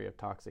history of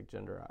toxic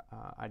gender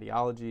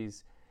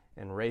ideologies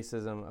and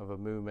racism of a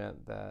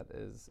movement that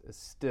is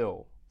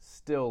still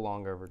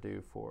long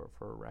overdue for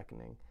a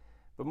reckoning.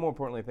 But more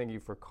importantly, thank you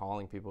for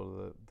calling people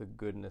to the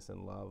goodness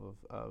and love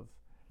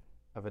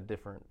of a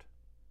different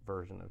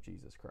version of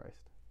Jesus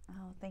Christ.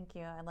 Oh, thank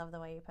you. I love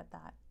the way you put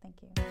that. Thank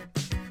you.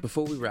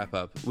 Before we wrap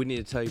up, we need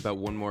to tell you about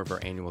one more of our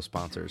annual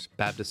sponsors,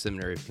 Baptist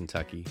Seminary of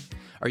Kentucky.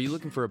 Are you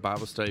looking for a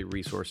Bible study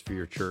resource for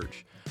your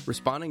church?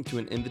 Responding to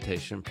an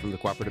invitation from the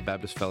Cooperative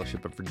Baptist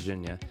Fellowship of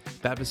Virginia,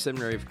 Baptist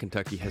Seminary of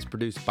Kentucky has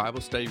produced Bible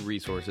study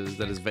resources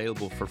that is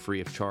available for free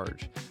of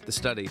charge. The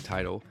study,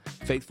 titled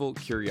Faithful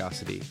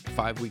Curiosity,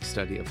 5-week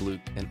study of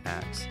Luke and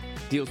Acts,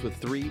 deals with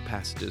 3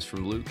 passages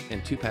from Luke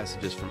and 2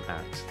 passages from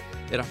Acts.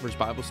 It offers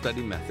Bible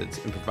study methods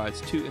and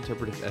provides 2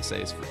 interpretive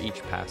essays for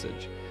each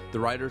passage. The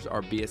writers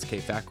are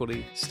BSK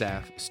faculty,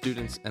 staff,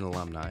 students, and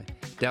alumni.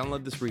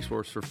 Download this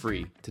resource for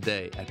free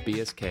today at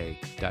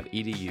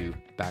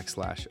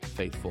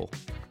bsk.edu/faithful.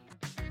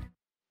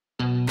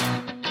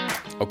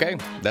 Okay,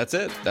 that's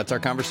it. That's our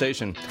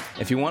conversation.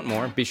 If you want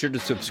more, be sure to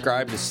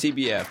subscribe to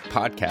CBF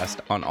Podcast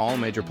on all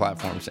major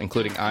platforms,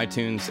 including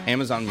iTunes,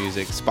 Amazon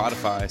Music,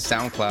 Spotify,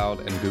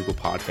 SoundCloud, and Google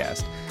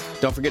Podcast.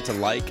 Don't forget to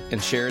like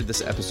and share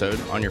this episode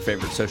on your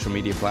favorite social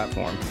media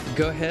platform.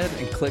 Go ahead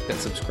and click that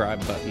subscribe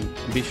button.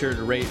 And be sure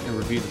to rate and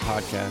review the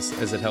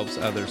podcast as it helps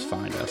others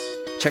find us.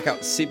 Check out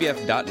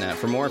cbf.net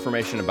for more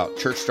information about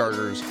church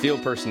starters,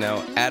 field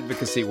personnel,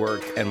 advocacy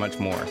work, and much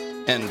more.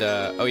 And,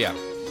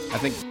 I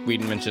think we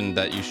mentioned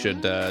that you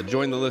should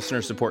join the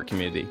listener support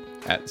community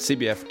at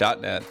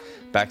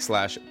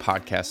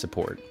cbf.net/podcast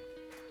support.